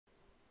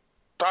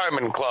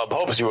Diamond Club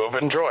hopes you have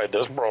enjoyed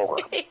this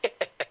program.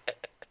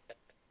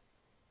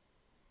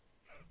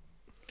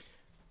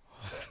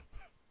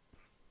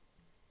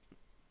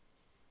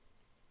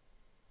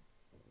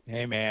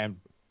 Hey, man.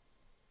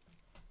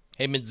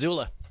 Hey,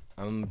 Mitsula.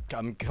 I'm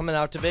coming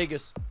out to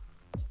Vegas.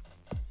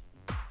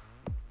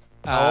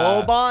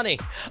 Oh, Bonnie.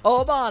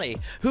 Oh, Bonnie.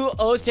 Who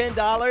owes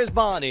 $10?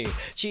 Bonnie.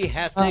 She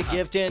has to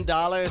give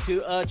 $10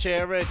 to a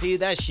charity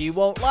that she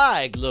won't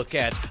like. Look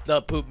at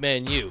the poop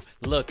menu.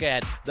 Look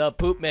at the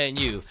poop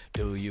menu.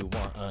 Do you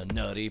want a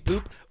nutty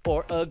poop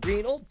or a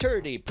green old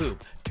turdy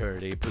poop?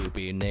 Turdy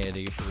poopy,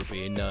 natty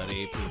poopy,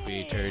 nutty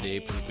poopy,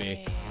 turdy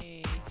poopy.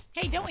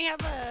 Hey, don't we have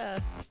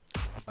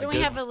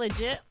a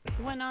legit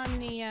one on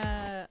the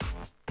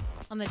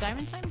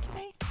Diamond Time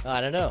today?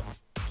 I don't know.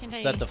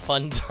 Is that the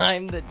fun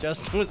time that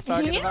Justin was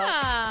talking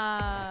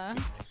about?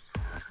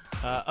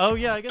 Yeah. Oh,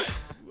 yeah, I guess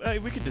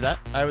we could do that.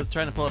 I was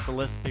trying to pull up the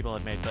list people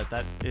had made, but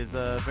that is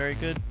a very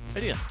good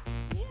idea.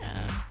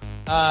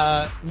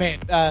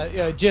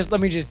 Yeah. Just let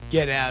me just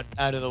get out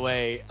of the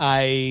way.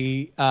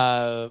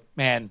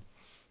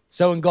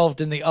 So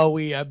engulfed in the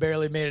I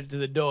barely made it to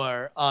the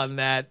door on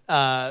that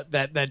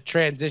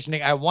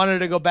transitioning. I wanted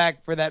to go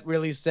back for that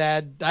really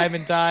sad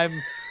Diamond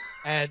Time,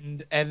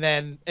 and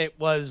then it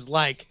was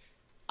like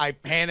I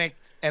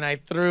panicked and I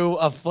threw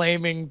a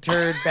flaming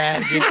turd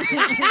bag.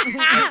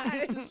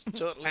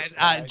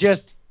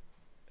 Just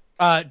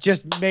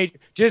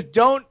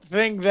don't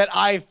think that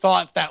I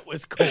thought that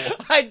was cool.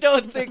 I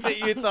don't think that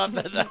you thought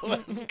that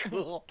was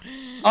cool.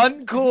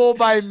 Uncool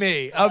by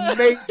me. A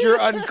major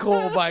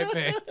uncool by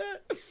me.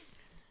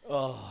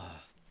 Oh.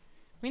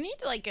 We need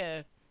like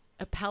a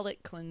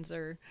palate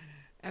cleanser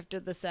after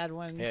the sad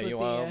ones. Yeah, you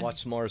want to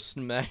watch more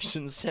Smash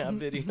and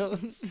Sam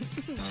videos?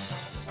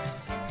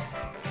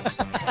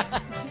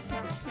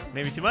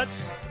 Maybe too much?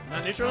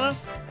 Not neutral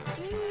enough?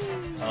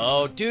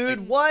 Oh,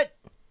 dude, what?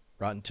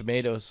 Rotten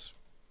Tomatoes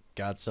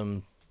got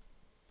some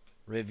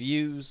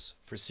reviews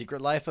for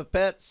Secret Life of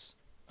Pets.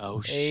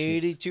 Oh,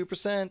 shit.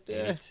 82%.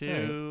 Yeah.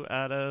 82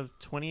 out of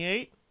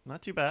 28.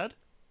 Not too bad.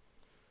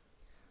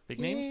 Big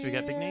names? Do we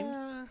got big names?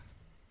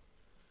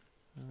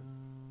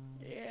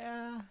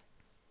 Yeah.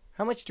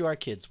 How much do our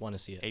kids want to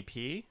see it?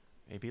 AP?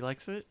 AP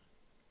likes it.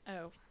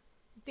 Oh.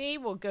 They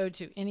will go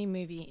to any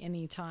movie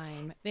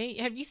anytime.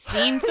 Have you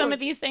seen some of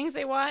these things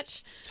they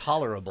watch?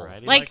 Tolerable.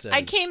 Variety Like, says.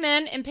 I came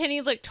in and Penny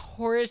looked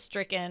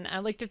horror-stricken. I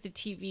looked at the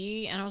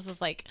TV and I was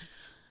just like,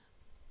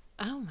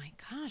 oh my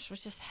gosh, what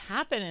just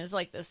happened? It was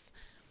like this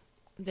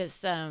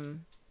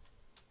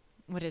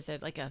what is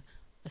it? Like a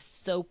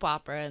soap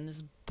opera, and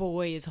this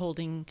boy is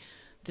holding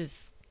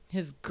his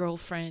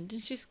girlfriend,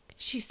 and she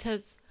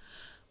says,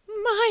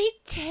 my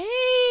tail.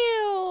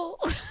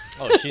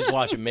 Oh, she's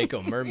watching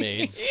Mako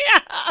Mermaids. Yeah.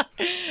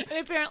 And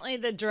apparently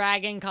the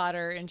dragon caught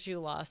her and she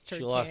lost her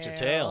tail. She lost her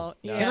tail.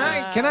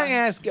 Yeah. Can I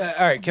ask? All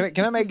right,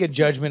 can I make a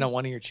judgment on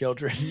one of your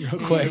children real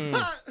quick?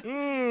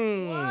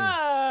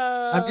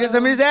 Whoa. I'm just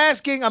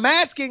asking. I'm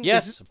asking.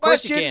 Yes, of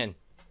course you can.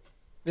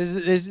 This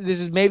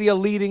is maybe a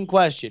leading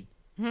question.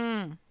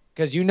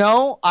 Because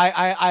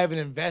I have an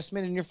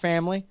investment in your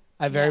family.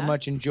 I very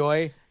much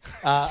enjoy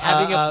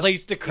having a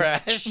place to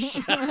crash.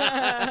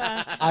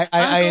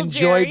 I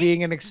enjoy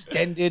being an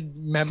extended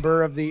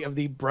member of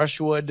the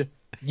Brushwood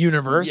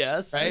universe.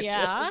 Yes. Right?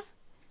 Yeah.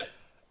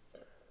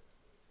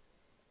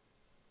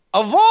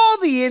 Of all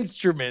the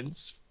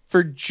instruments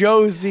for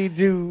Josie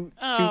to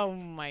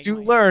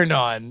learn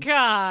on,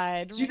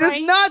 God. she does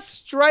not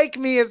strike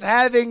me as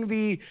having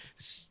the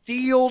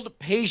steeled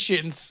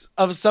patience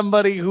of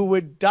somebody who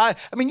would die.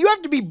 I mean, you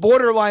have to be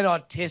borderline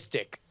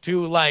autistic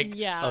to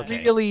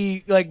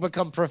really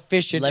become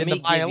proficient in the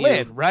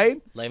violin,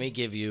 right? Let me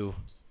give you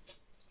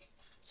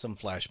some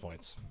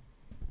flashpoints.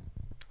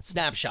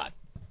 Snapshot.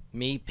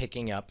 Me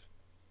picking up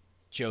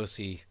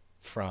Josie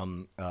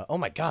from oh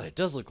my god, it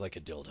does look like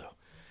a dildo.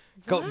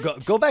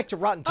 Go back to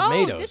Rotten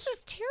Tomatoes. Oh, this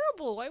is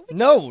terrible. Why would you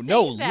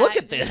say that? Look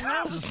at this.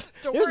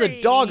 There's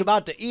a dog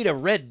about to eat a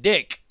red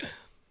dick.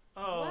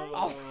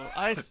 Oh.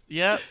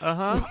 Yeah,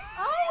 uh-huh.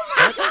 Oh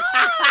my god.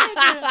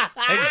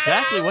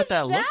 Exactly what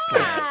that looks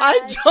like. I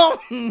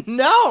don't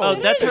know. Oh,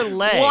 that's her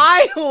leg.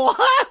 Why?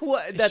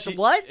 What? That's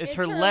what? It's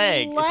her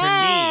leg. It's her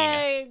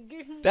knee.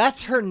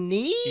 That's her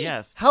knee?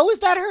 Yes. How is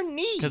that her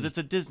knee? Because it's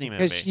a Disney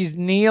movie. Because she's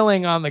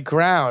kneeling on the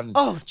ground.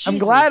 Oh, Jesus. I'm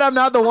glad I'm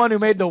not the one who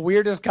made the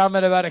weirdest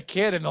comment about a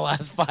kid in the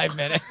last 5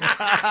 minutes. No,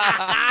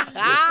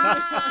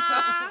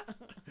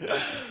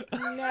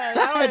 that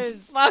That's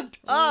was fucked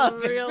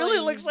up. It really really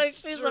looks like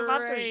she's about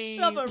to strange.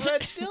 shove a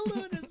red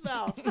dildo in his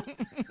mouth.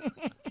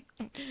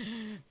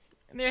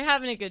 They're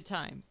having a good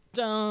time.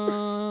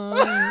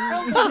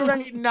 Dun.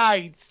 Great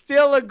night.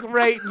 Still a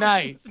great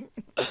night.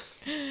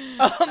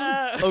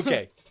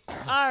 Okay.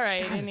 All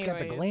right. God, it's got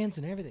the anyways. glands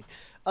and everything.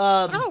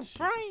 Oh,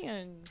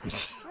 Brian.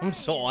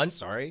 I'm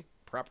sorry.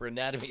 Proper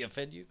anatomy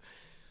offend you?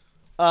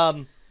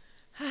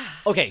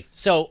 Okay,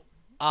 so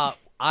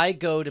I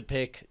go to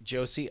pick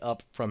Josie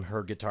up from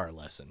her guitar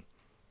lesson,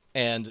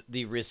 and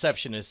the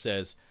receptionist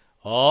says,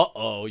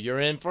 "Uh-oh, you're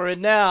in for it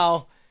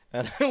now."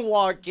 And I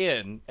walk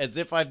in as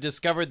if I've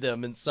discovered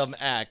them in some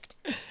act.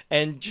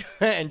 And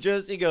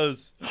Josie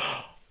goes,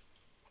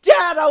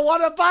 Dad, I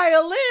want a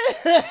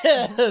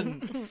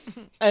violin.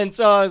 And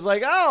so I was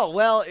like, oh,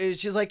 well,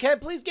 she's like, hey,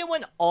 please get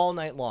one all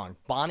night long.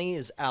 Bonnie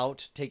is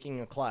out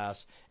taking a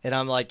class. And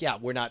I'm like, yeah,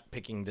 we're not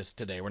picking this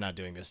today. We're not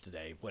doing this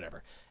today,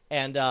 whatever.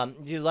 And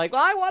she's like,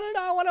 well, I want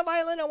a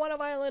violin. I want a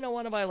violin. I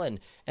want a violin.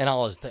 And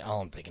all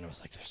I'm thinking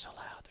was like, they're so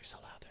loud. They're so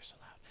loud. They're so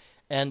loud.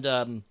 And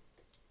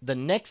the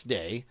next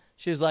day,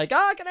 she was like,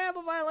 oh, can I have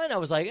a violin? I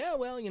was like, yeah,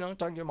 well,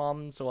 talk to your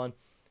mom and so on.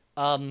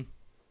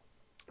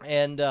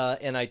 And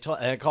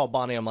I called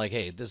Bonnie. I'm like,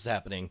 hey, this is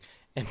happening.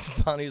 And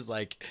Bonnie's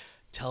like,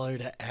 tell her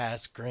to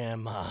ask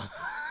Grandma.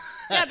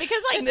 Yeah,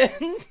 because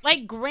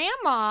like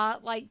Grandma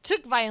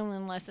took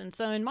violin lessons.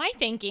 So in my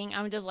thinking,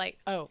 I'm just like,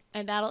 oh,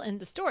 and that'll end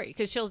the story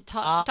because she'll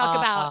talk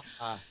about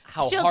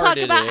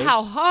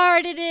how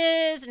hard it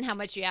is and how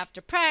much you have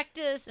to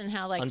practice and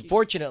how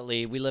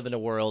Unfortunately, we live in a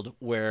world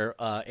where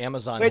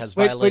Amazon has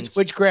violins.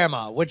 Which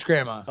grandma? Which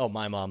grandma? Oh,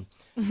 my mom.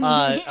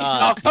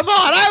 Oh, come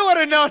on! I would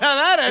have known how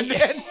that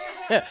ended.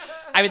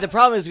 I mean, the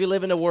problem is we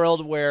live in a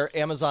world where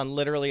Amazon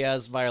literally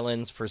has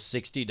violins for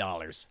 $60.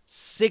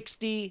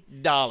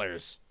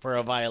 $60 for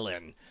a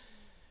violin.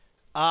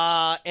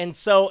 And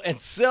so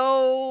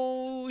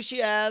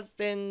she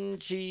asked,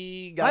 and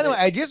she got. By the way,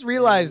 I just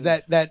realized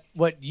that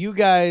what you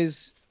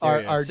guys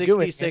are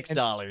doing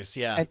 $66.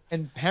 Yeah,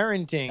 and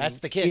parenting. That's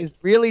the kid. Is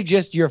really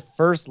just your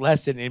first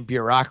lesson in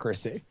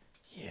bureaucracy.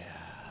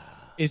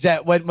 Is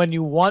that when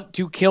you want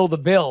to kill the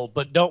bill,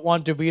 but don't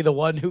want to be the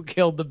one who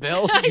killed the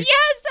bill?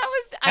 Yes, that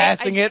was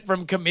passing it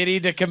from committee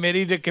to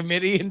committee to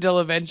committee until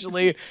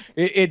eventually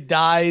it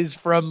dies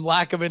from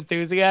lack of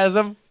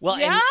enthusiasm. Well,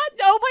 yeah.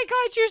 Oh my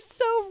God, you're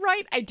so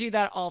right. I do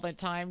that all the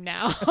time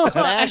now.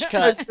 Smash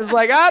cut. It's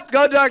like,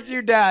 go talk to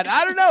your dad.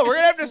 I don't know. We're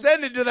gonna have to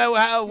send it to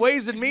that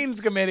Ways and Means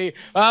Committee.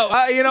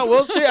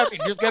 We'll see. I mean,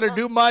 just gotta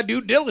do my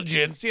due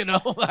diligence.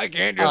 I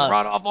can't just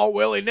run off all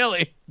willy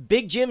nilly.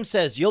 Big Jim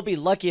says you'll be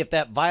lucky if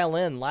that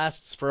violin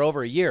lasts for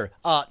over a year.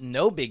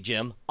 No, Big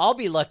Jim. I'll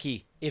be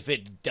lucky if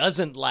it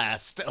doesn't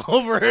last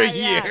over a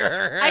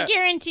year. I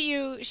guarantee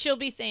you she'll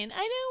be saying, I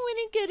don't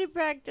want to go to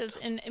practice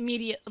in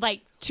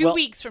two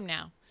weeks from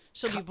now.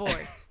 She'll be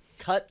bored.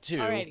 Cut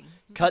to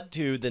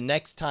the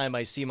next time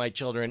I see my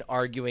children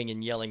arguing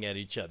and yelling at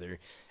each other.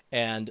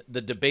 And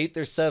the debate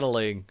they're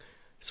settling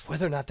is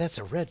whether or not that's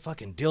a red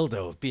fucking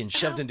dildo being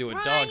shoved into a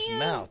dog's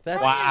mouth.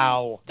 That's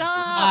wow. Stop.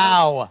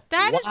 Wow.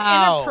 That is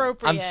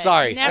inappropriate. I'm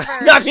sorry. Never.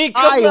 I mean,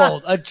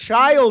 a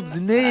child's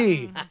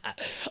knee.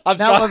 I'm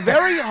now, sorry. a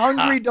very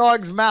hungry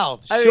dog's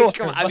mouth. I Sure. mean,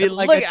 come on. I mean,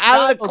 like look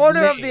out of the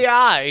corner knee. of the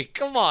eye.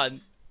 Come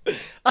on.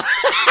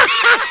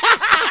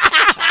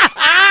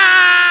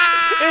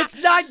 It's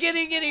not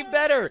getting any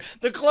better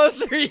the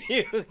closer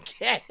you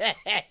get.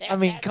 I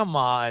mean, come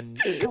on.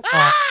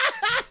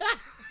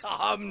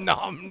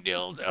 Nom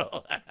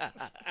dildo.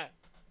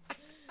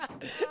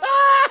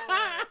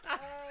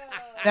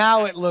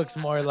 Now it looks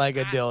more like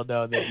a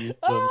dildo than you think.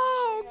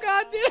 Oh,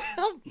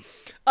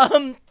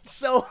 goddamn.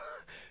 So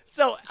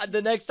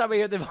the next time I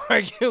hear them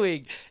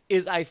arguing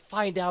is I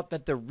find out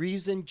that the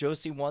reason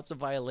Josie wants a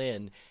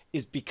violin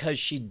is because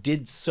she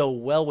did so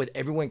well with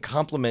everyone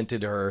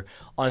complimented her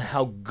on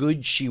how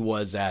good she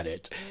was at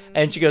it.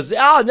 And she goes,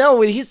 oh,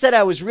 no, he said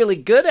I was really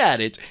good at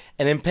it.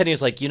 And then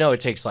Penny's like, it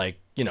takes an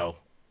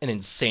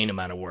insane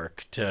amount of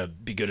work to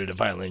be good at a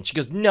violin. She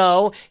goes,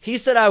 no, he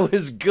said I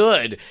was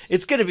good.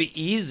 It's going to be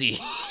easy.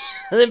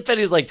 And then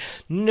Penny's like,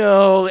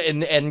 no.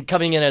 And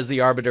coming in as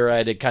the arbiter, I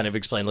had to kind of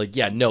explain,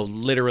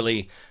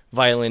 literally,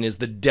 violin is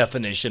the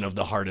definition of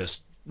the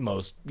hardest,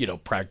 most,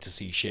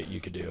 practicey shit you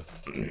could do.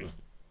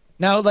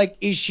 Now,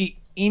 is she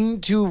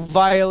into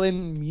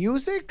violin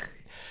music?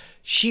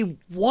 She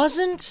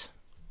wasn't.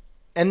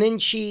 And then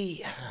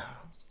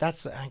I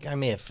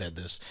may have fed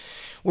this.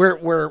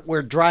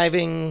 We're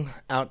driving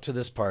out to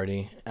this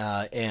party,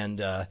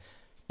 and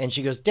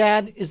she goes,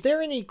 Dad, is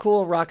there any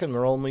cool rock and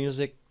roll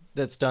music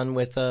that's done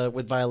with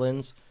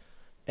violins?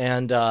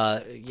 And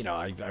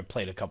I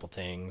played a couple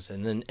things,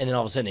 and then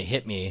all of a sudden it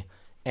hit me,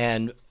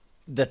 and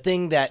the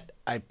thing that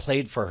I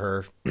played for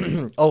her,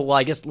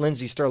 I guess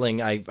Lindsay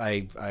Sterling,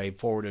 I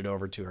forwarded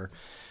over to her.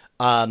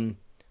 No,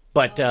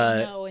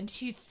 and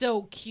she's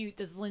so cute,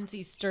 this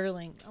Lindsay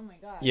Sterling. Oh my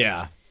God.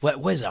 Yeah. What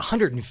was it,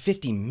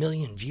 150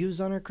 million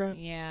views on her crap?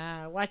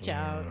 Yeah, watch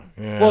out.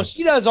 Yeah. Well,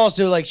 she does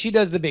also she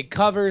does the big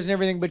covers and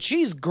everything, but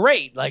she's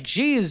great.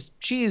 She's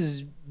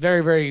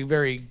very, very,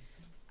 very.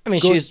 I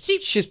mean, good.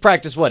 she's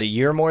practiced what, a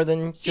year more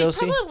than She's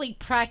Josie? probably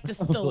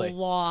practiced a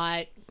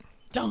lot.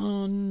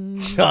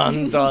 Dun.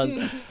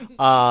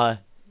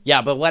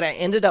 Yeah, but what I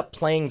ended up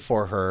playing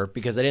for her,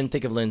 because I didn't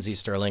think of Lindsay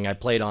Sterling, I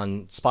played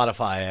on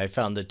Spotify. I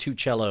found the 2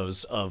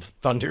 cellos of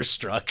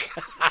Thunderstruck,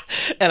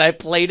 and I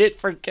played it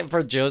for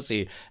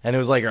Josie, and it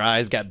was like her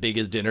eyes got big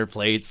as dinner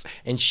plates,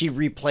 and she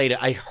replayed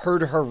it. I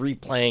heard her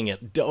replaying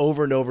it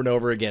over and over and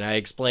over again. I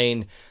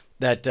explained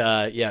that,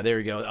 there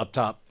you go, up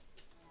top.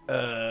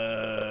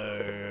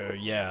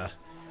 Yeah.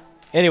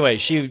 Anyway,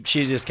 she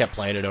just kept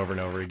playing it over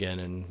and over again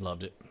and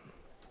loved it.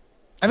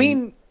 I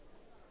mean,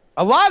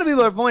 a lot of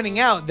people are pointing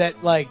out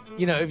that, like,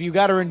 you know, if you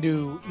got her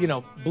into, you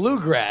know,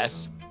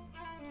 bluegrass,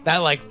 that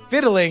like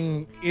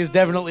fiddling is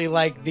definitely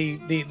like the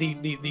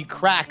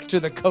crack to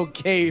the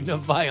cocaine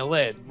of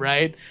violin,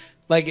 right?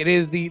 Like it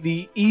is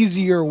the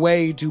easier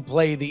way to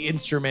play the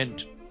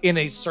instrument in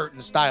a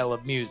certain style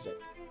of music.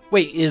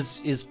 Wait,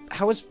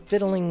 how is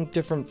fiddling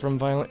different from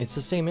violin? It's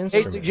the same They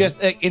instrument.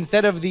 suggest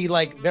instead of the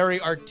like very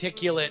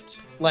articulate,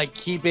 like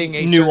keeping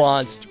a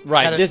nuanced,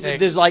 right? kinda This thing.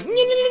 there's like, I'll get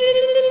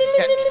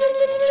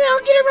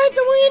it right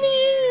somewhere in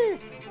here.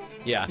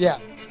 Yeah. Yeah.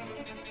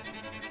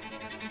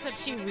 Except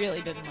she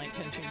really didn't like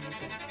country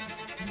music.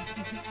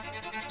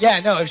 Yeah,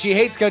 no, if she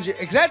hates country,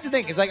 because that's the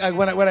thing. It's like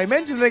when I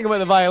mentioned the thing about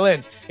the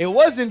violin, it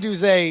wasn't to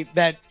say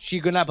that she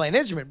could not play an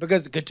instrument,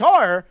 because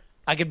guitar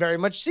I could very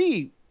much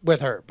see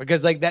with her,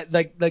 because like that,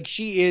 like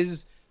she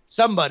is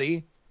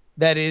somebody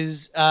that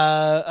is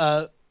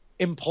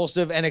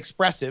impulsive and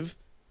expressive,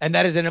 and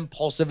that is an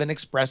impulsive and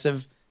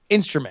expressive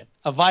instrument.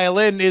 A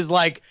violin is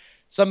like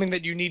something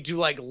that you need to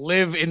like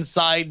live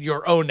inside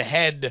your own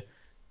head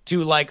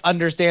to like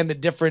understand the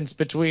difference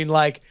between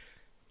like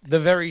the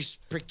very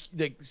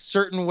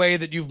certain way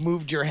that you've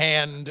moved your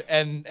hand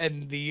and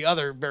the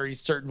other very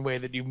certain way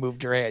that you've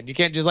moved your hand. You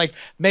can't just like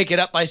make it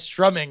up by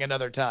strumming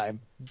another time.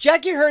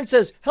 Jackie Hearn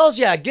says, "Hell's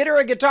yeah, get her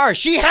a guitar.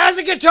 She has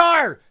a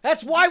guitar.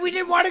 That's why we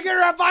didn't want to get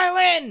her a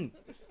violin."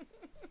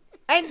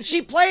 And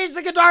she plays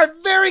the guitar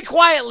very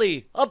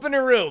quietly up in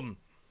her room.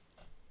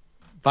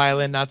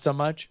 Violin, not so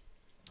much.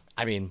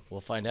 I mean,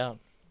 we'll find out.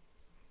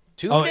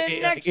 Tune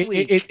in next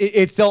week.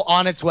 It's still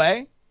on its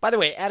way. By the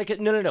way, Attica,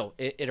 no.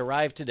 It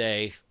arrived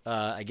today.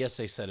 I guess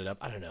they set it up.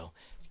 I don't know.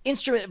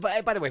 Instrument.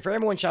 By the way, for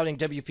everyone shouting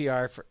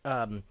WPR,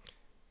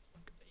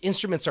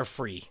 instruments are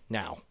free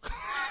now.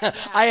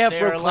 I have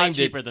They're a lot proclaimed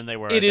cheaper it. than they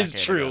were. It a is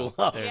decade true.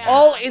 ago.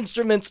 All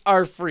instruments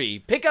are free.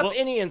 Pick up Well,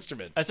 any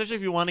instrument. Especially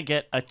if you want to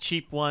get a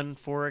cheap one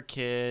for a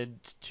kid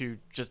to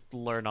just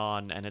learn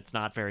on, and it's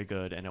not very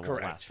good, and it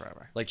won't last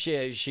forever. Like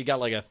she got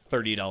like a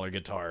 $30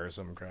 guitar or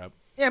some crap.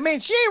 Yeah, man,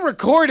 she ain't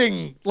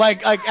recording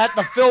like at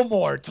the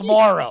Fillmore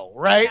tomorrow,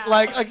 right? Yeah.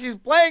 Like she's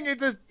playing.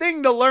 It's a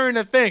thing to learn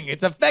a thing.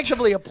 It's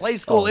effectively a play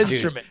school Dude.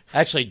 instrument.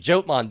 Actually,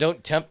 Jotman,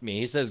 don't tempt me.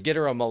 He says get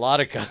her a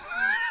melodica.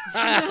 Oh,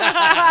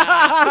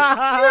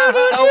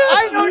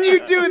 why don't you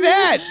do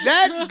that?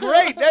 That's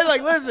great. They're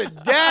like, listen,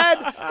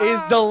 Dad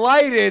is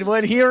delighted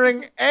when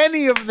hearing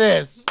any of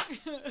this.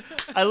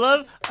 I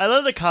love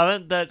the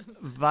comment that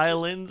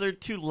violins are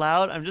too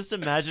loud. I'm just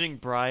imagining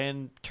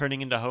Brian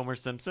turning into Homer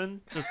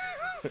Simpson. Just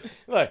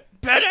What?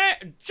 Betty,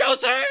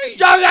 Josie,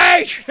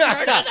 Josie!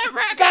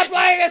 Stop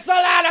playing it so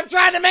loud. I'm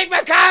trying to make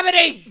my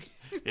comedy.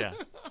 yeah.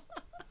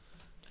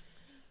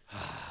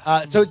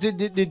 So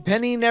did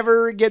Penny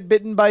never get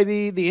bitten by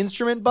the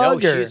instrument No,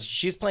 bug? or?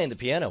 she's playing the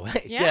piano.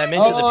 Yeah. Yeah, I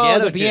mentioned the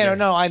piano. The piano. Junior.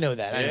 No, I know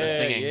that. I know Yeah. that.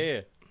 singing.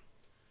 Yeah.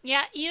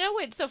 Yeah, you know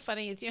what's so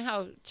funny is, you know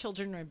how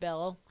children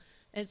rebel?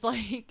 It's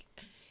like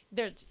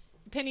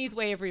Penny's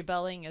way of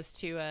rebelling is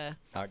to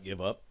Not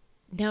give up.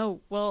 no,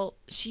 well,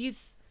 she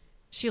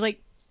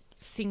like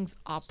sings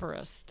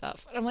opera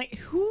stuff. And I'm like,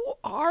 who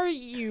are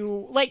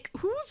you? Like,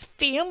 whose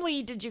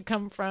family did you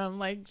come from?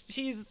 Like,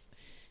 she's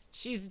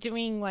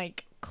doing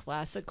like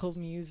classical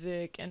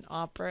music and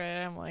opera,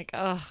 and I'm like,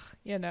 ugh,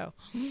 you know.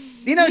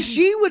 You know,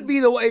 she would be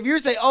the way. If you're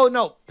saying, oh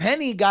no,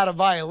 Penny got a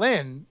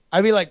violin,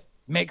 I'd be like,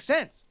 makes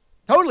sense.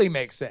 Totally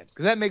makes sense,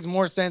 because that makes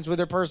more sense with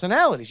her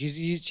personality.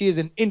 She is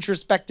an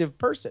introspective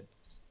person.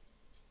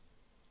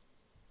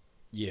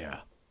 Yeah.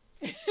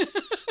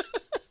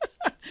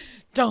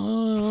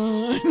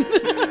 Dun.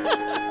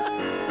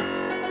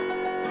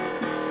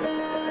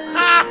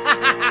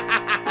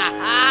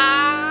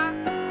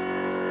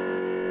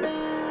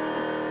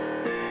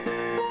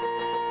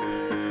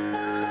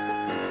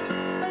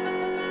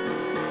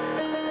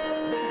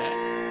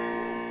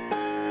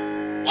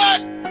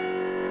 What?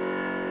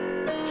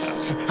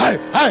 Hey!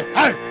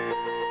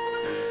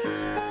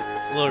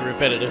 It's a little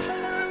repetitive.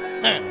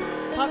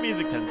 Pop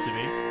music tends to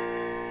be.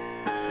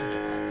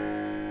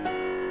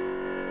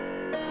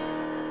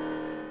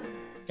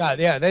 God,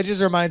 yeah, that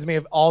just reminds me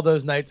of all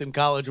those nights in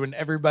college when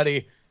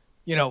everybody,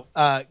 you know,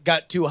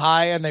 got too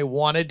high and they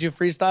wanted to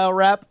freestyle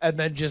rap and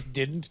then just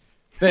didn't.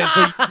 So you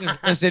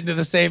just listened to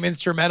the same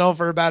instrumental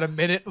for about a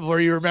minute before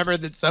you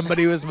remembered that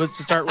somebody was supposed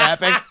to start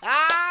rapping.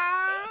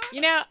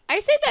 You know, I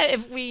say that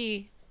if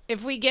we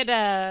get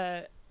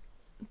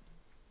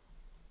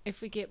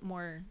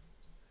more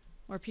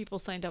people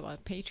signed up on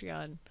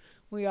Patreon,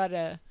 we ought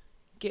to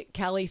get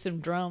Callie some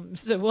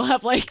drums. So we'll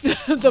have like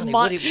the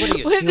What are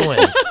you doing?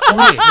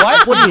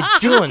 What? What are you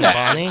doing,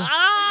 Bonnie?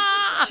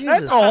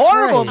 That's a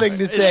horrible thing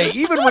to say,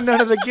 even when none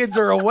of the kids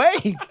are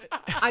awake.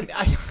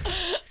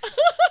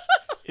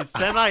 Is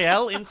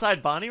Samael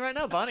inside Bonnie right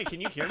now? Bonnie,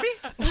 can you hear me?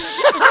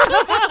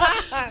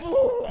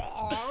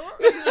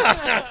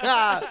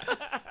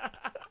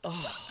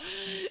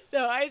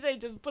 No, I say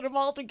just put them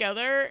all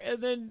together,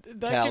 and then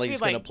that Callie's could be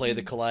gonna like, play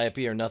the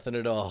calliope or nothing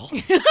at all.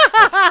 Hey,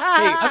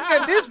 I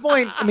mean, at this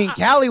point, I mean,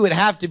 Callie would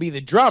have to be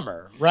the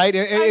drummer, right?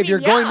 If mean, you're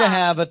going to yeah.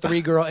 have a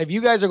 3-girl, if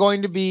you guys are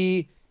going to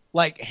be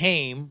like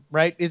Haim,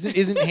 right?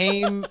 Isn't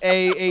Haim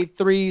a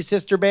three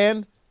sister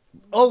band?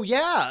 Oh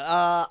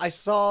yeah, I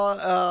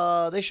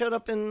saw they showed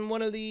up in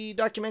one of the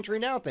documentary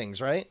now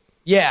things, right?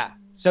 Yeah.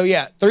 So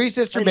yeah, three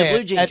sister And the band.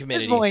 Blue Jean At Committee.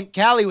 this point,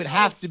 Callie would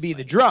have to be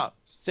the drums.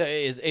 So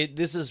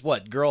this is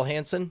what Girl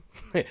Hanson?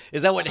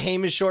 Is that what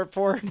Haim is short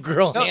for?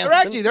 Girl No,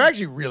 Hanson. they're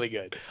actually really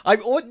good.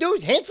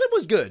 Dude, Hanson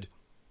was good.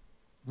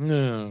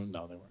 No,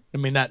 they weren't. I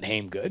mean, not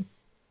Haim good.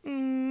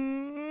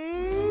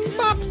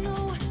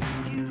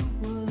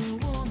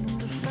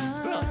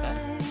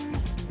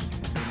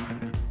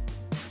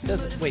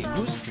 Wait,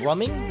 who's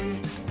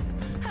drumming?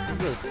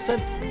 This is a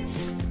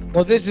synth.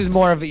 Well, this is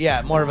more of a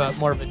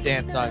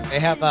dance song. They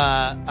have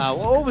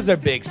what was their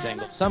big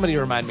single? Somebody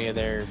remind me of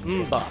their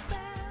Bop.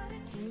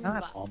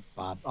 not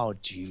Bob. Oh,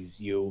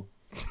 jeez, you.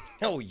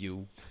 Oh,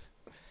 you.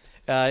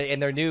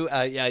 And their new,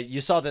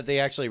 you saw that they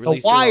actually The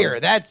released Wire.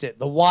 That's it.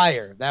 The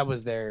Wire. That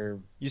was their.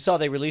 You saw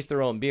they released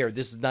their own beer.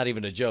 This is not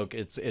even a joke.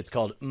 It's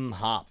called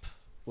Hop.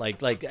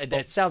 Like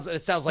it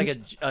sounds like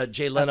a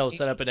Jay Leno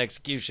set up an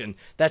execution.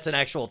 That's an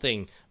actual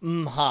thing.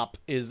 Hop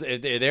is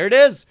there. It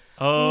is.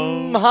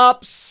 Oh,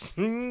 Hops.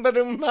 From the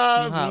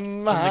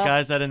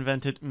guys that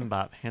invented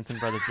Mbop, Hanson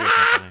Brothers Beer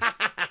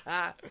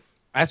Company.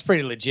 That's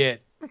pretty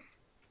legit.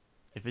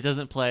 If it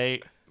doesn't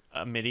play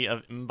a MIDI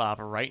of Mbop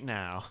right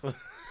now,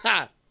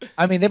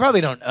 I mean, they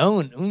probably don't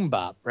own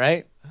Bop,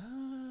 right?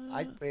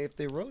 If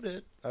they wrote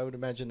it, I would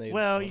imagine they.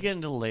 well, you get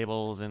into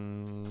labels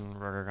and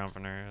record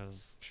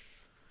companies.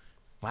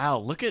 Wow,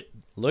 look at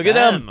them. Look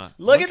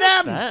at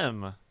them.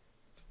 them.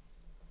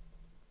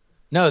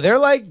 No, they're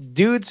like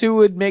dudes who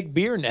would make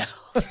beer now.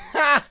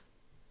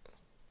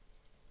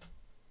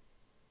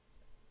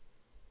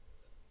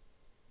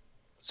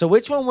 So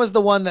which one was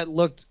the one that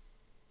looked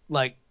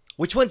like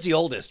Which one's the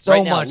oldest? so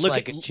right now, much look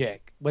like at, a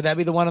chick? Would that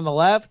be the one on the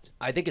left?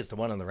 I think it's the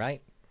one on the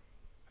right.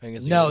 I think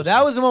it's the No, oldest that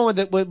one. was the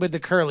one with the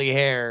curly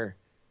hair.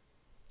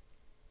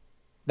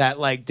 That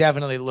like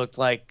definitely looked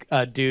like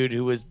a dude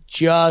who was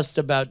just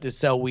about to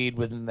sell weed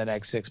within the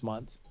next 6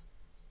 months.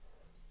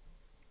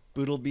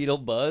 Boodle Beetle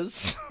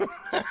Buzz.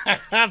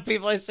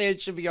 People are saying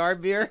it should be our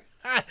beer.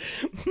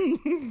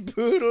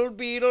 Boodle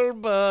Beetle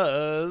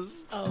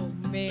Buzz. Oh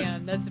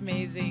man, that's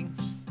amazing.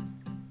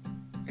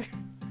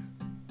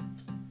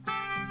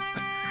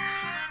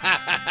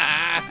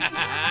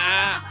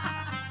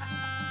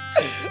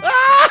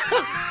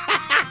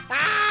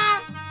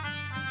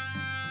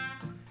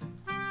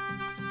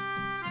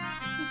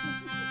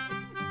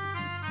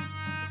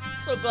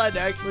 So glad to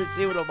actually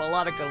see what a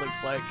melodica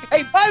looks like.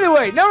 Hey, by the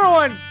way, number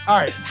one. All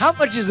right, how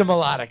much is a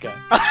melodica?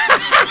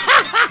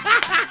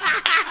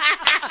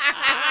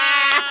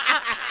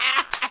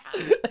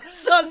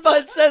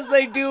 Sunbud says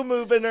they do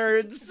move in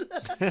herds.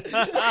 They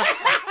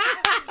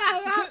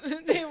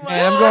were-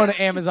 Man, I'm going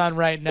to Amazon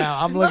right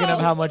now. I'm looking up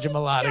how much a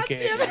melodica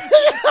is.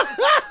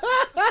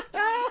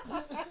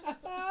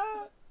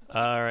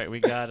 All right, we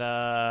got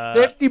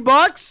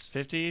 $50?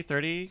 50,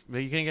 30. But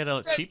you can get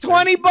a cheap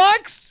 20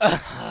 bucks?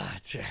 Ah,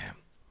 damn.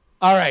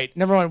 All right,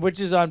 number one, which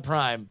is on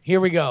Prime.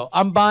 Here we go.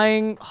 I'm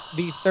buying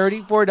the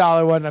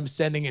 $34 one. I'm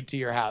sending it to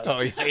your house. Oh,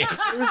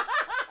 yeah.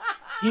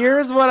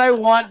 Here's what I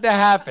want to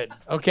happen,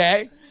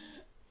 okay?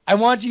 I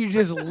want you to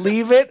just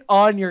leave it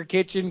on your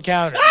kitchen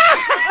counter.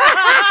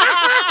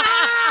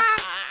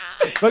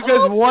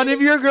 Because one of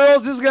your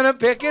girls is going to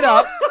pick it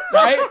up,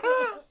 right?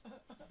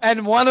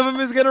 And one of them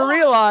is going to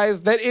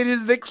realize that it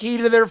is the key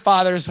to their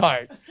father's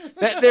heart.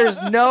 That there's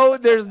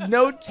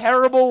no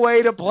terrible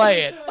way to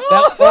play it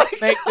that won't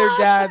make their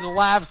dad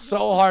laugh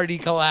so hard he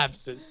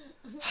collapses.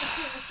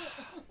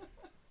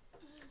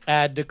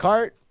 Add to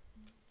cart.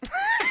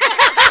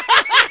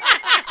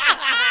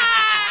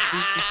 See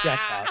you check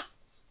out.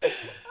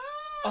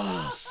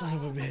 Oh, son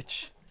of a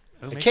bitch.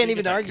 Oh, I make sure can't you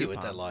even get that argue with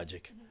coupon. that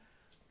logic.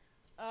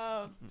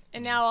 Oh,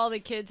 and now all the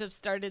kids have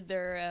started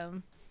their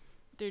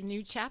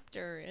new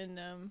chapter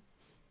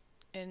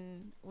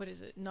in what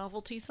is it?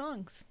 Novelty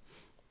songs,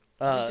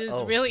 which is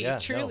really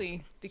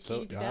truly the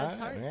key to Dad's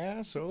heart.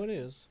 Yeah, so it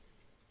is.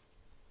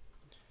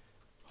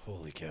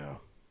 Holy cow.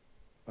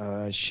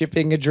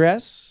 Shipping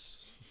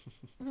address.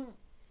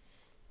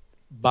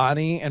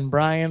 Bonnie and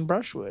Brian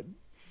Brushwood.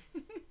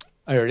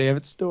 I already have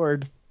it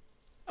stored.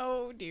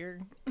 Oh dear.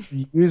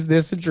 Use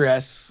this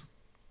address.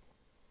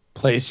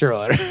 Place your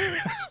order.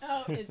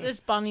 Oh, is this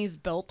Bonnie's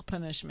belt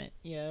punishment?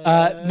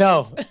 Yeah.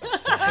 No.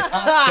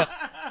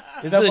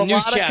 This The is a new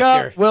melodica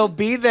chapter. will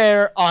be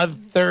there on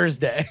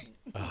Thursday.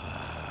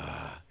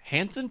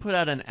 Hanson put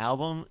out an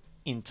album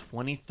in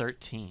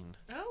 2013.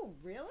 Oh,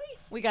 really?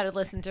 We got to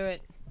listen to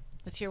it.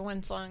 Let's hear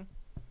one song.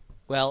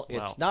 Well,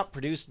 it's not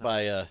produced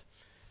by.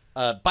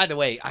 By the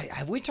way,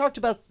 have we talked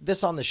about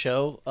this on the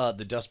show?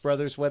 The Dust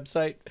Brothers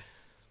website,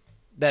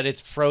 that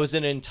it's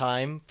frozen in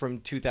time from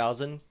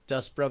 2000.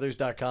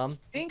 Dustbrothers.com.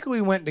 I think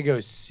we went to go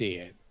see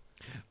it.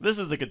 This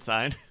is a good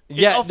sign.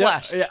 Yeah, Oh,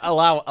 Flash. yeah,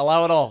 allow it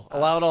all.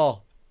 Allow it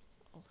all.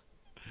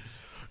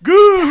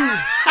 Goo!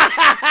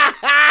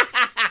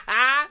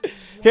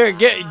 Here,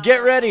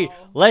 get ready.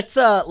 Let's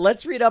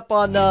read up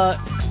on.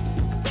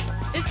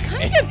 It's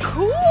kind of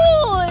cool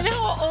and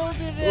how old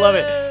it is. Love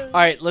it. All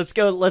right, let's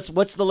go.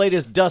 What's the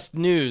latest dust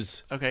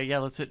news? Okay, yeah,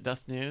 let's hit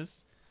Dust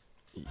News.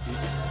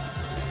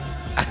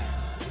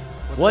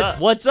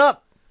 What's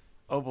up?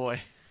 Oh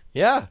boy.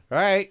 Yeah. All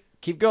right.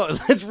 Keep going.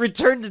 Let's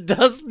return to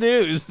dust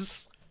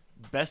news.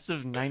 Best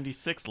of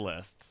 96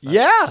 lists.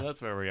 Yeah.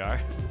 That's where we are.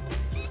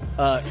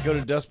 Go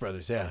to Dust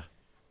Brothers. Yeah.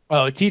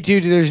 Oh,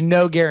 T2, there's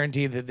no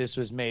guarantee that this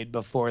was made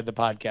before the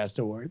podcast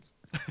awards.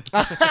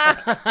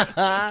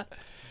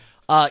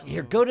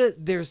 Here, go to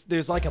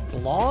there's like a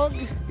blog.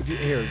 If you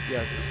here,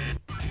 yeah.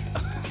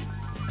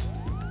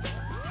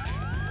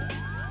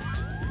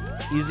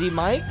 Easy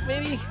Mike,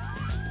 maybe.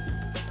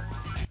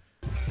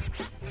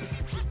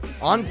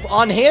 On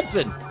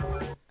Hanson.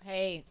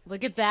 Hey,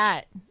 look at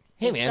that.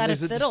 Hey He's man, got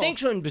there's a fiddle.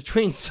 distinction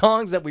between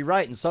songs that we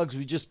write and songs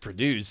we just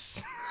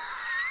produce.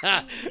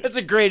 That's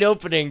a great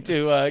opening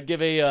to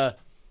give a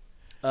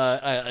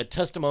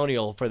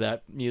testimonial for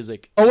that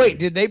music. Oh, wait,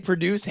 did they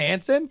produce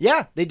Hanson?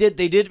 Yeah, they did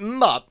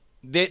Up.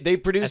 They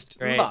produced That's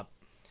great. Up.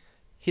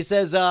 He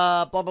says,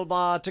 blah, blah,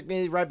 blah, took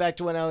me right back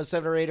to when I was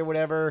 7 or 8 or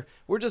whatever.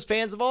 We're just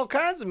fans of all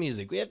kinds of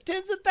music. We have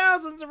tens of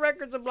thousands of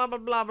records and blah, blah,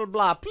 blah, blah,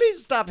 blah.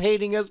 Please stop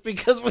hating us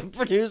because we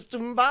produced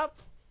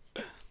Bop.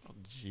 Oh,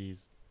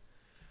 jeez.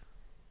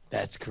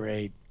 That's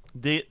great.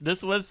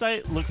 This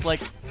website looks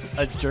like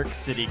a Jerk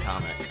City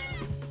comic.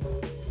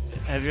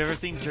 Have you ever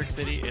seen Jerk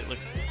City? It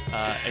looks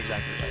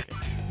exactly like it.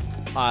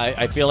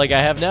 I feel like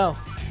I have now.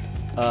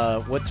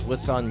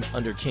 What's on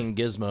under King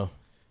Gizmo?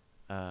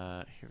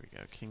 Here we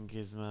go. King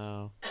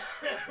Gizmo.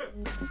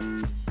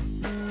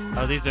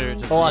 Oh, these are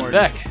just. Oh, on more-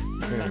 Beck.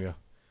 There we go.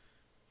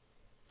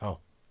 Oh,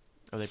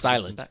 Are they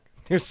silent. producing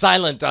Beck? They're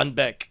silent on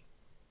Beck.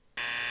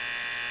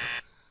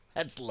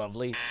 That's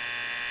lovely.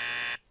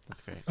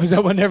 That's great. Was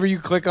that whenever you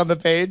click on the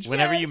page?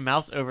 Whenever you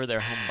mouse over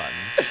their home button.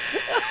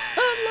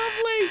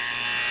 Lovely.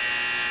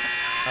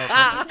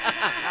 Oh,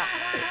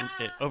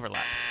 it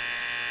overlaps.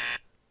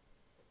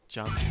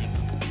 John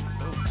Timo.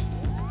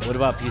 Oh. What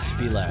about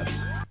PCP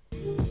Labs?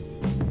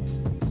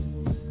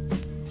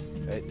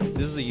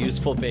 This is a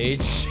useful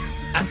page.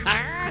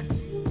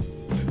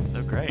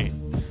 So great.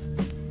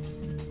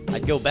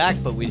 I'd go back,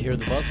 but we'd hear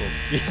the bustle.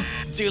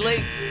 Too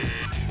late.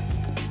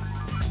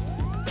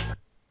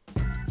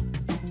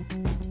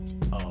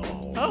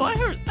 Oh, I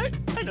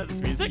know this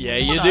music. Yeah,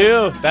 you Hold on.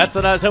 do. That's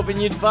what I was hoping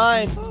you'd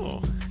find.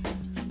 Oh.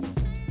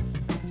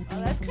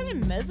 Oh, that's kind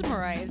of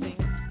mesmerizing.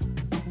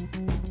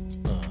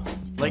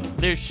 Like,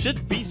 there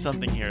should be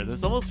something here.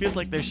 This almost feels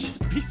like there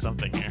should be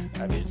something here.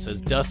 I mean, it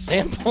says dust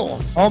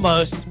samples.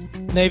 Almost.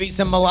 Maybe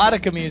some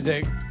melodica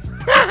music.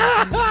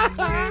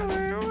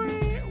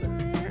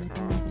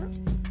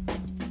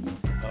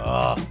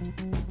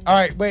 All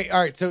right, wait.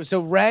 All right,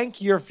 so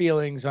rank your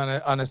feelings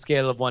on a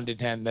scale of 1 to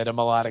 10 that a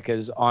melodica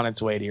is on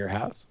its way to your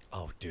house.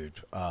 Oh,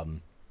 dude.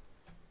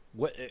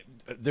 What?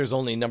 There's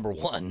only number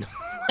 1.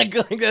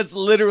 like that's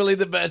literally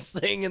the best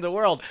thing in the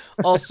world.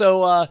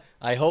 Also,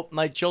 I hope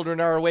my children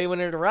are away when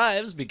it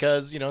arrives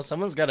because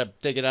someone's got to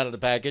take it out of the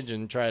package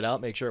and try it out,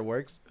 make sure it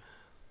works.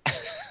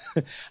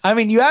 I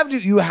mean, you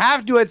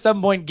have to at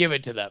some point give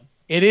it to them.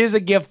 It is a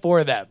gift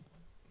for them.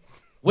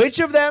 Which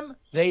of them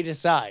they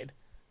decide,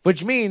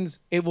 which means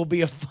it will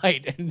be a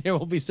fight and there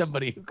will be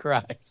somebody who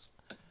cries.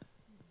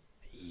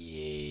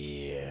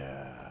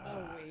 Yeah.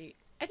 Oh wait,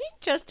 I think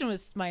Justin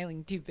was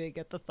smiling too big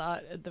at the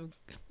thought of the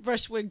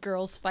Brushwood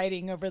girls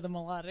fighting over the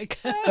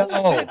melodica.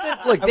 Oh,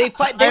 Look, they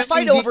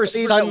fight over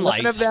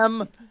sunlight. One of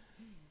them,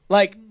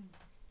 like,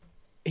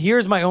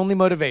 here's my only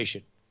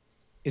motivation.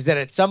 Is that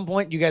at some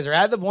point you guys are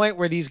at the point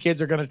where these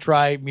kids are going to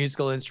try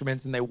musical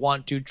instruments and they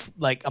want to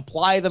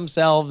apply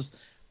themselves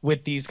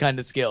with these kind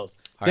of skills.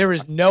 There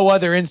is no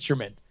other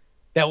instrument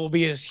that will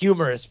be as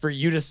humorous for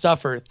you to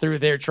suffer through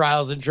their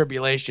trials and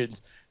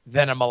tribulations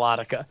than a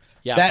melodica.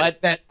 Yeah,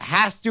 that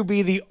has to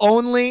be the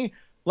only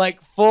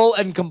full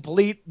and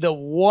complete, the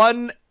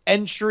one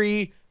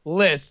entry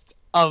list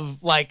of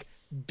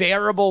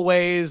bearable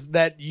ways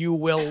that you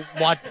will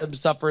watch them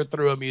suffer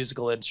through a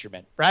musical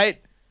instrument,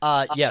 right?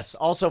 Yes.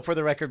 Also, for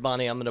the record,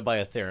 Bonnie, I'm going to buy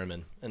a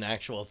theremin, an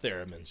actual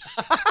theremin.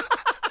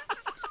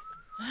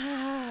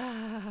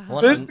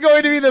 This is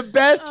going to be the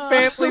best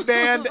family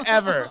band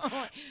ever.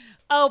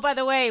 Oh, by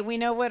the way, we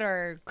know what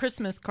our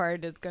Christmas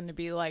card is going to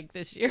be like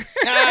this year.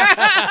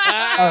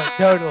 Oh,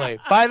 totally.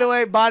 By the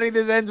way, Bonnie,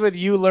 this ends with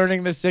you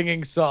learning the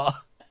singing saw.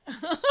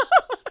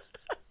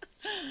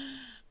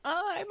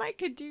 I might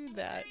could do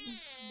that.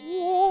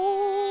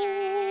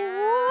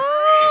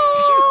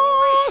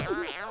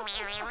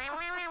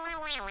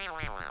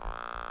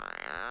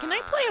 Can I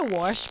play a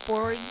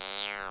washboard?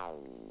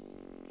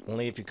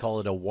 Only if you call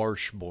it a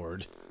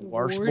washboard.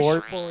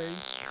 Washboard?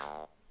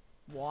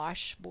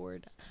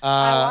 Washboard.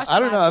 I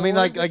don't know. I mean,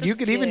 board with like the you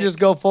could even stick. just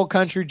go full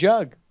country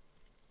jug.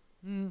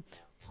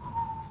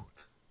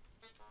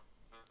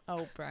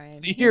 Oh, Brian.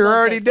 See, you you're love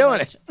already that so doing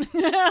much.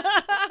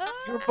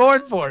 You were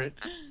born for it.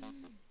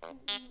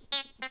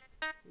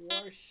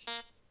 Wash.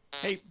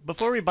 Hey,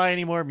 before we buy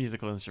any more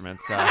musical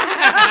instruments, Kind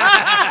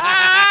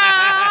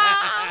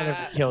of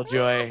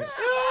killjoy.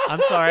 I'm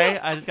sorry.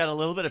 I just got a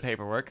little bit of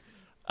paperwork.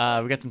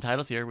 We got some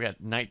titles here. We got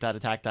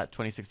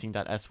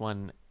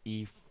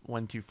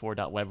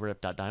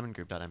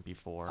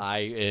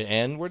night.attack.2016.s1e124.webrip.diamondgroup.mp4.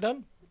 And we're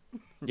done.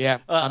 Yeah.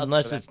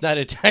 Unless it's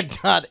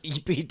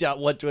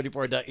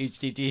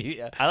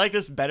nightattack.ep.124.htt. I like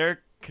this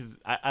better because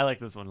I like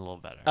this one a little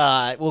better.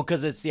 Well,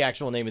 because it's the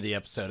actual name of the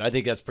episode. I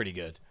think that's pretty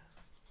good.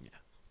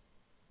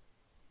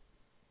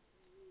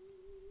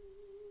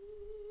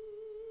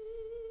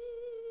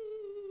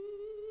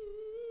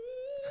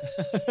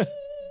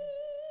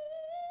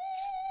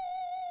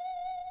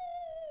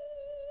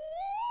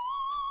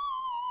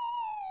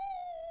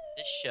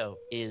 This show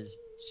is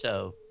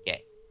so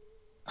gay.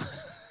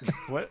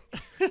 What?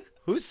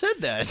 Who said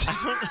that?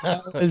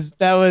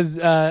 That was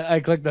I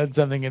clicked on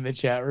something in the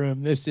chat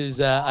room. This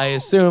is I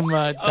assume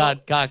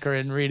Todd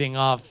Cochran reading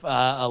off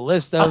a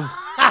list of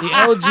the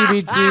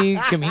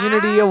LGBT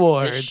community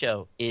awards. This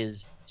show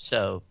is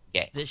so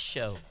gay. This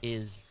show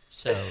is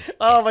so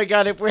Oh my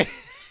god! If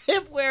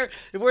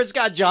we're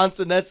Scott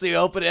Johnson, that's the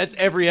open. That's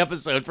every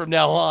episode from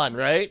now on,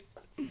 right?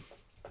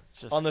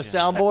 Just, On the yeah,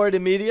 soundboard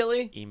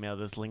immediately. Email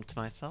this link to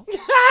myself.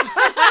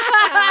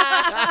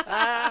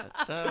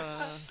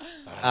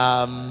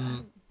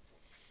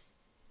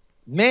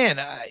 Man,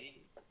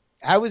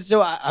 I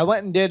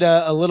went and did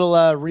a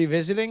little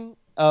revisiting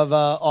of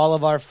all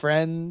of our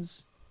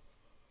friends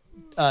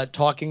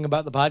talking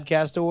about the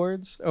podcast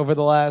awards over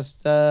the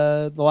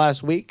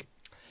last week.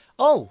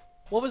 Oh,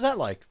 what was that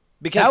like?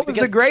 That was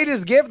the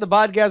greatest gift the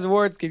podcast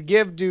awards could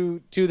give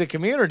to the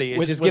community. It's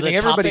Was- just was giving a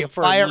everybody a topic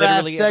for fire ass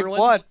literally seg everyone?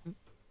 one.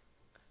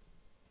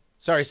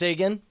 Sorry, say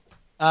again.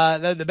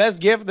 The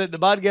best gift that the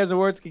podcast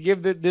awards could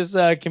give this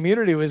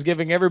community was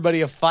giving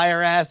everybody a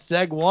fire ass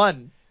seg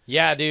one.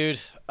 Yeah,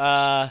 dude.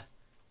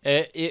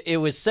 It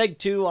was Seg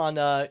 2 on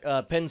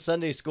Penn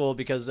Sunday School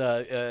because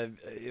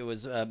it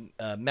was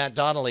Matt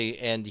Donnelly,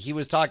 and he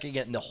was talking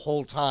it, and the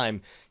whole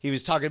time he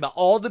was talking about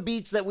all the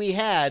beats that we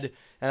had,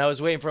 and I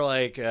was waiting for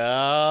like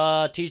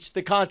teach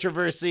the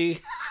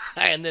controversy,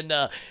 and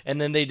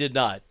then they did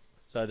not.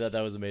 So I thought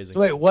that was amazing. So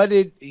wait, what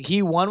did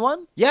he won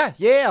one?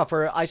 Yeah,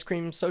 for Ice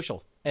Cream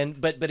Social,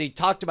 but he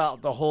talked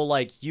about the whole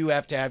like you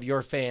have to have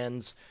your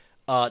fans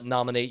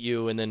nominate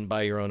you and then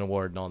buy your own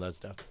award and all that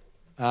stuff.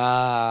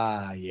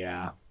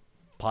 Yeah.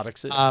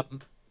 Pottix.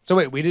 So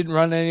wait, we didn't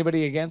run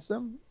anybody against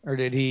them, or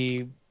did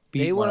he?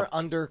 Beat They one were of us?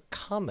 under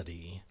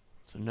comedy.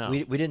 So no.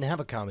 We didn't have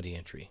a comedy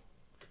entry.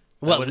 That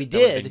Well, would've- we that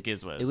would've did. been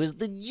Gizwiz. It was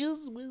the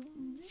Gizwiz.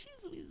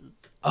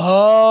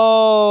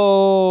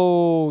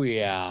 Oh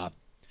yeah,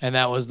 and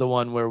that was the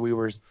one where we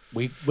know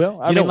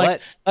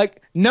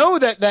like know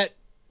that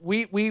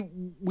we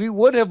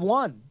would have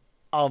won.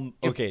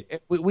 Okay.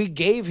 We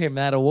gave him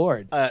that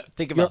award.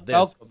 Think You're about this.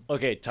 welcome.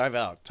 Okay, time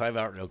out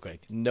real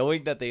quick.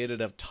 Knowing that they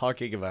ended up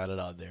talking about it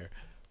on there,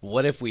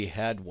 what if we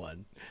had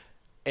one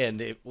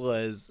and it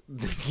was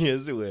the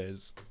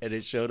Gizwiz and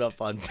it showed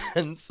up on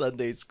Penn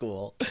Sunday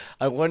School?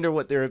 I wonder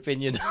what their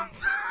opinion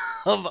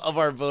of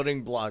our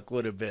voting block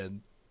would have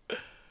been.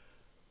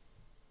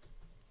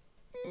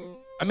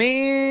 I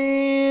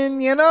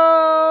mean,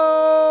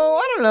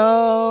 I don't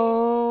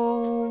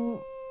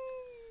know.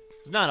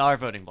 Not our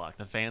voting block.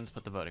 The fans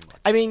put the voting block.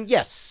 I mean,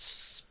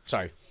 yes.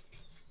 Sorry.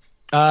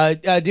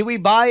 Did we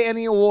buy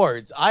any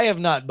awards? I have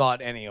not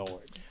bought any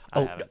awards.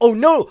 Oh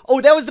no! Oh,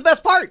 that was the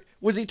best part.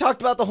 Was he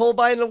talked about the whole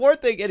buying an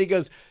award thing, and he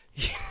goes,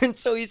 and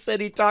so he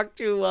said he talked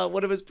to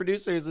one of his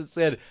producers and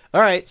said, "All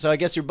right, so I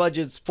guess your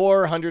budget's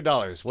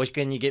 $400. What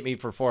can you get me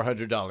for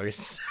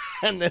 $400?"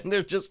 And then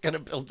they're just gonna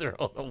build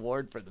their own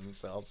award for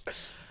themselves.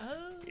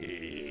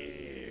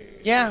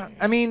 Yeah,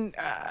 I mean,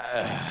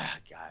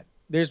 God,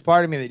 there's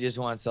part of me that just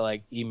wants to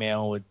like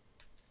email with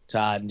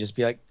Todd and just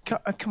be like,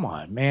 come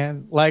on,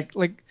 man, like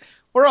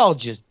we're all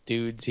just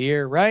dudes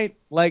here, right?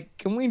 Like,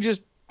 can we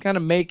just kind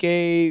of make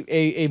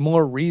a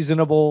more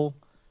reasonable